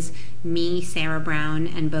room, and it was me, Sarah Brown,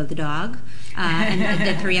 and Bo the dog, and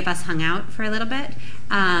the three of us hung out for a little bit.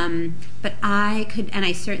 But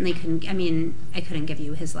I certainly couldn't. I couldn't give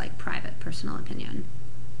you his private, personal opinion.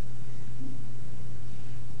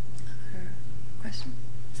 Question?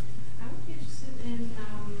 I would be interested in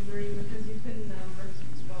learning, because you've been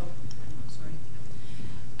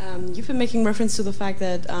you've been making reference to the fact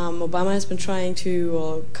that Obama has been trying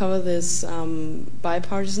to cover this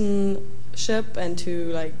bipartisanship and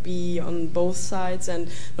to be on both sides and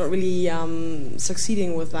not really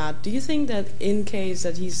succeeding with that. Do you think that in case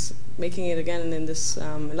that he's making it again in this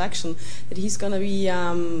election, that he's going to be,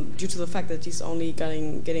 due to the fact that he's only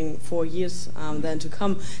getting 4 years then to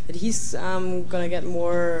come, that he's going to get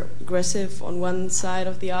more aggressive on one side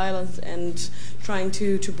of the aisle and trying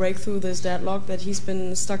to break through this deadlock that he's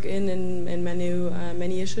been stuck in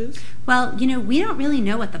many issues? Well, we don't really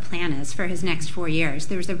know what the plan is for his next 4 years.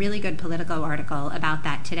 There was a really good Politico article about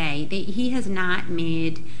that today. He has not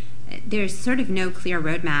made... There's sort of no clear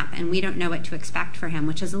roadmap, and we don't know what to expect for him,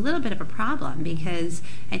 which is a little bit of a problem, because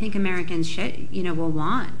I think Americans will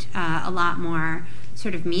want a lot more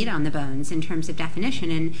sort of meat on the bones in terms of definition.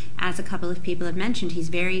 And as a couple of people have mentioned, he's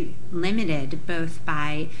very limited both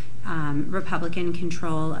by Republican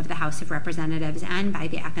control of the House of Representatives and by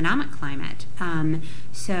the economic climate.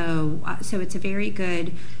 So it's a very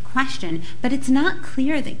good question, but it's not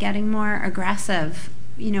clear that getting more aggressive,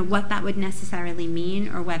 what that would necessarily mean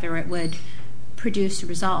or whether it would produce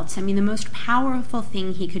results. The most powerful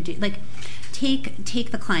thing he could do,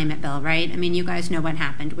 take the climate bill, right? You guys know what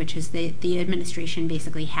happened, which is the administration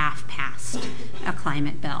basically half-passed a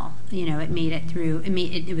climate bill. It made it through.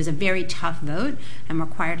 It was a very tough vote and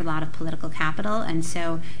required a lot of political capital, and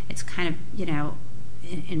so it's kind of,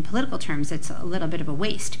 in political terms, it's a little bit of a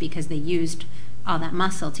waste because they used all that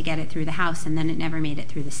muscle to get it through the House, and then it never made it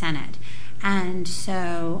through the Senate. And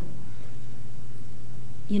so,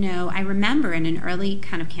 I remember in an early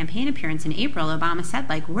kind of campaign appearance in April, Obama said,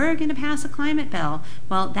 we're going to pass a climate bill.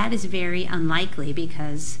 Well, that is very unlikely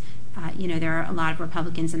because, there are a lot of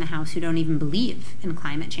Republicans in the House who don't even believe in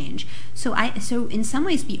climate change. So in some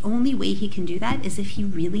ways, the only way he can do that is if he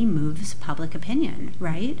really moves public opinion,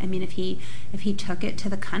 right? If he took it to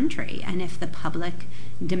the country and if the public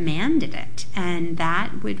demanded it, and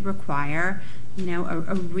that would require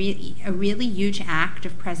a really huge act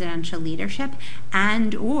of presidential leadership,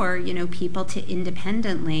 and or people to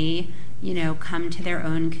independently come to their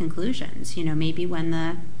own conclusions.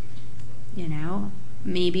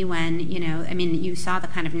 Maybe when you saw the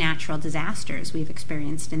kind of natural disasters we've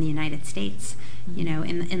experienced in the United States.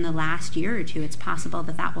 In the last year or two, it's possible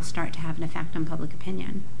that will start to have an effect on public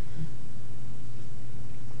opinion.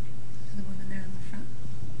 The woman there in the front.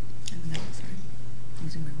 In the middle, sorry.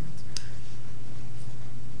 Using my words.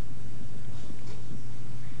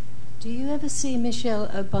 Do you ever see Michelle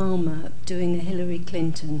Obama doing a Hillary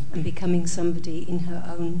Clinton and becoming somebody in her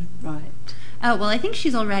own right? Oh, well, I think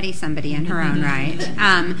she's already somebody in her own right.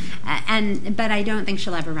 But I don't think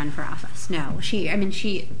she'll ever run for office. No,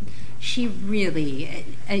 she really,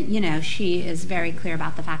 she is very clear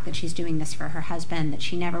about the fact that she's doing this for her husband, that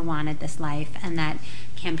she never wanted this life, and that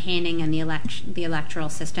campaigning and the electoral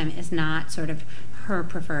system is not sort of her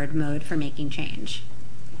preferred mode for making change.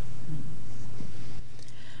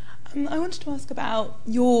 I wanted to ask about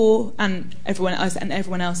your and everyone else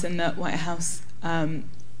in the White House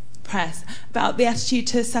press about the attitude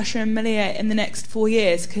to Sasha and Malia in the next 4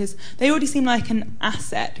 years, because they already seem like an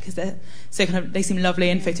asset because they seem lovely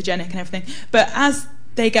and photogenic and everything. But as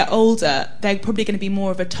they get older, they're probably going to be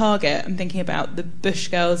more of a target. I'm thinking about the Bush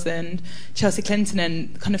girls and Chelsea Clinton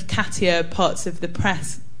and kind of cattier parts of the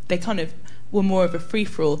press. They kind of were more of a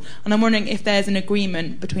free-for-all. And I'm wondering if there's an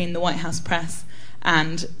agreement between the White House press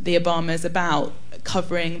and the Obamas about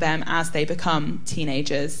covering them as they become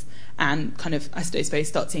teenagers and kind of, I suppose,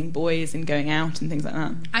 start seeing boys and going out and things like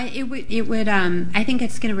that. I think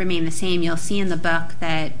it's going to remain the same. You'll see in the book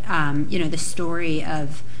that, the story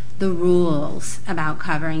of the rules about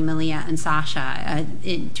covering Malia and Sasha.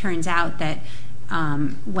 It turns out that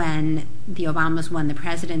when the Obamas won the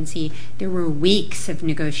presidency, there were weeks of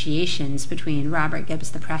negotiations between Robert Gibbs,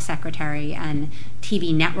 the press secretary, and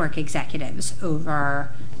TV network executives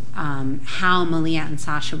over how Malia and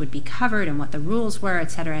Sasha would be covered and what the rules were,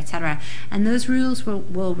 et cetera, et cetera. And those rules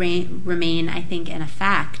will remain, I think, in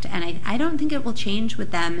effect. And I don't think it will change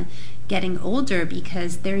with them getting older,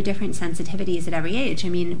 because there are different sensitivities at every age. I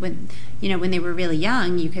mean, when they were really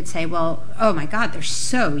young, you could say, well, oh my God, they're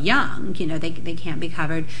so young, they can't be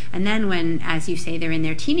covered. And then when, as you say, they're in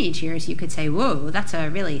their teenage years, you could say, whoa, that's a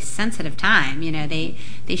really sensitive time. They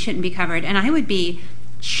shouldn't be covered. And I would be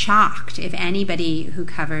shocked if anybody who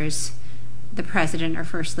covers the president or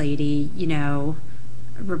first lady,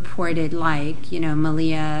 reported like,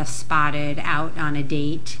 Malia spotted out on a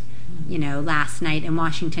date, last night in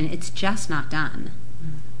Washington. It's just not done.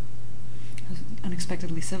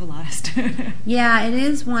 Unexpectedly civilized. Yeah, it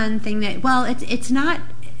is one thing that, well, it's not,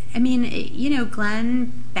 I mean,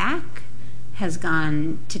 Glenn Beck has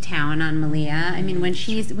gone to town on Malia. I mean, when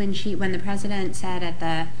the president said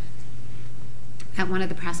at one of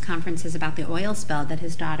the press conferences about the oil spill that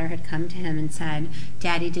his daughter had come to him and said,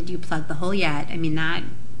 "Daddy, did you plug the hole yet?" I mean, that,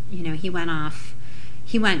 he went off.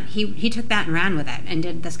 He took that and ran with it and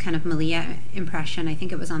did this kind of Malia impression. I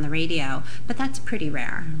think it was on the radio, but that's pretty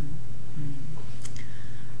rare.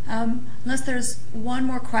 Unless there's one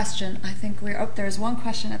more question, I think there's one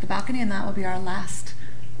question at the balcony, and that will be our last.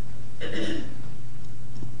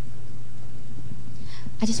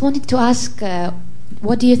 I just wanted to ask,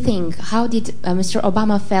 what do you think? How did Mr.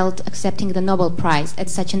 Obama felt accepting the Nobel Prize at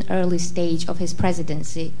such an early stage of his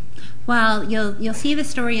presidency? Well, you'll see the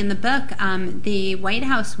story in the book. The White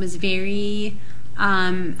House was very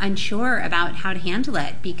unsure about how to handle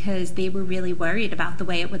it, because they were really worried about the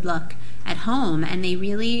way it would look at home, and they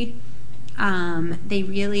really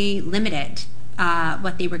limited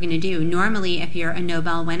what they were going to do. Normally, if you're a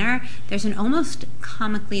Nobel winner, there's an almost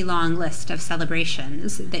comically long list of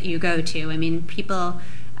celebrations that you go to. I mean, people,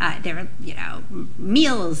 there are,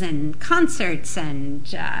 meals and concerts, and,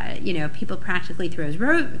 people practically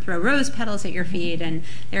throw rose petals at your feet, and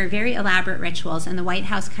there are very elaborate rituals, and the White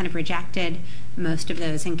House kind of rejected most of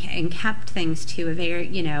those and kept things to a very,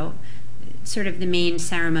 sort of the main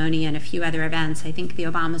ceremony and a few other events. I think the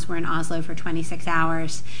Obamas were in Oslo for 26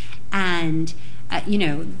 hours, and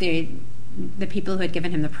the people who had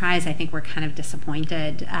given him the prize, I think, were kind of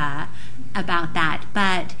disappointed about that.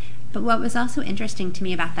 But what was also interesting to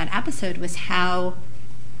me about that episode was how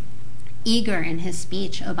eager in his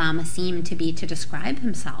speech Obama seemed to be to describe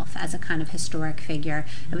himself as a kind of historic figure.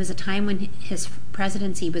 It was a time when his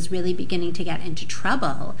presidency was really beginning to get into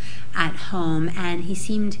trouble at home, and he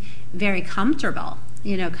seemed very comfortable,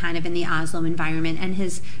 kind of in the Oslo environment. And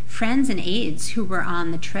his friends and aides who were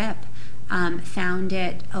on the trip found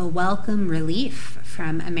it a welcome relief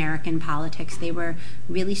from American politics. They were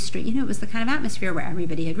really it was the kind of atmosphere where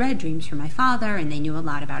everybody had read Dreams from My Father, and they knew a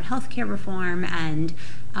lot about healthcare reform, and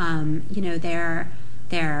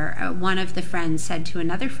one of the friends said to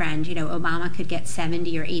another friend, Obama could get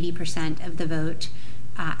 70 or 80% of the vote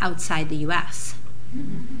outside the U.S.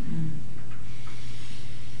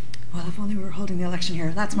 Well, if only we were holding the election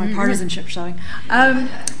here. That's my partisanship showing.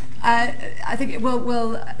 I think it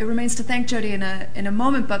remains to thank Jodi in a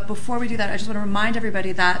moment, but before we do that, I just want to remind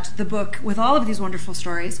everybody that the book, with all of these wonderful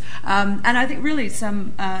stories, and I think really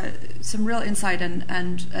some real insight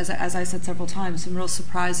and as I said several times, some real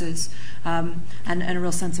surprises, and a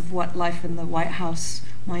real sense of what life in the White House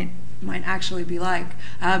might might actually be like,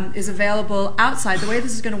 is available outside. The way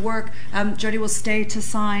this is going to work, Jodi will stay to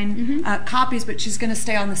sign copies, but she's going to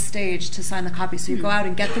stay on the stage to sign the copies. So you go out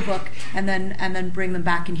and get the book, and then bring them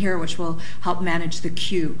back in here, which will help manage the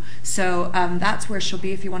queue. So that's where she'll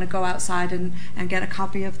be if you want to go outside and get a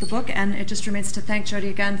copy of the book. And it just remains to thank Jodi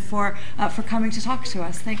again for coming to talk to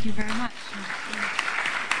us. Thank you very much.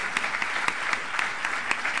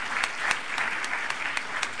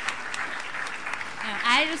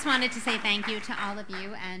 I just wanted to say thank you to all of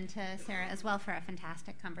you and to Sarah as well for a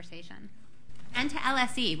fantastic conversation. And to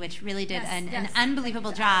LSE, which really did an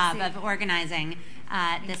unbelievable job of organizing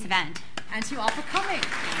this event. And to you all for coming.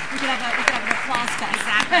 We could have an applause fest.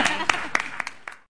 Exactly.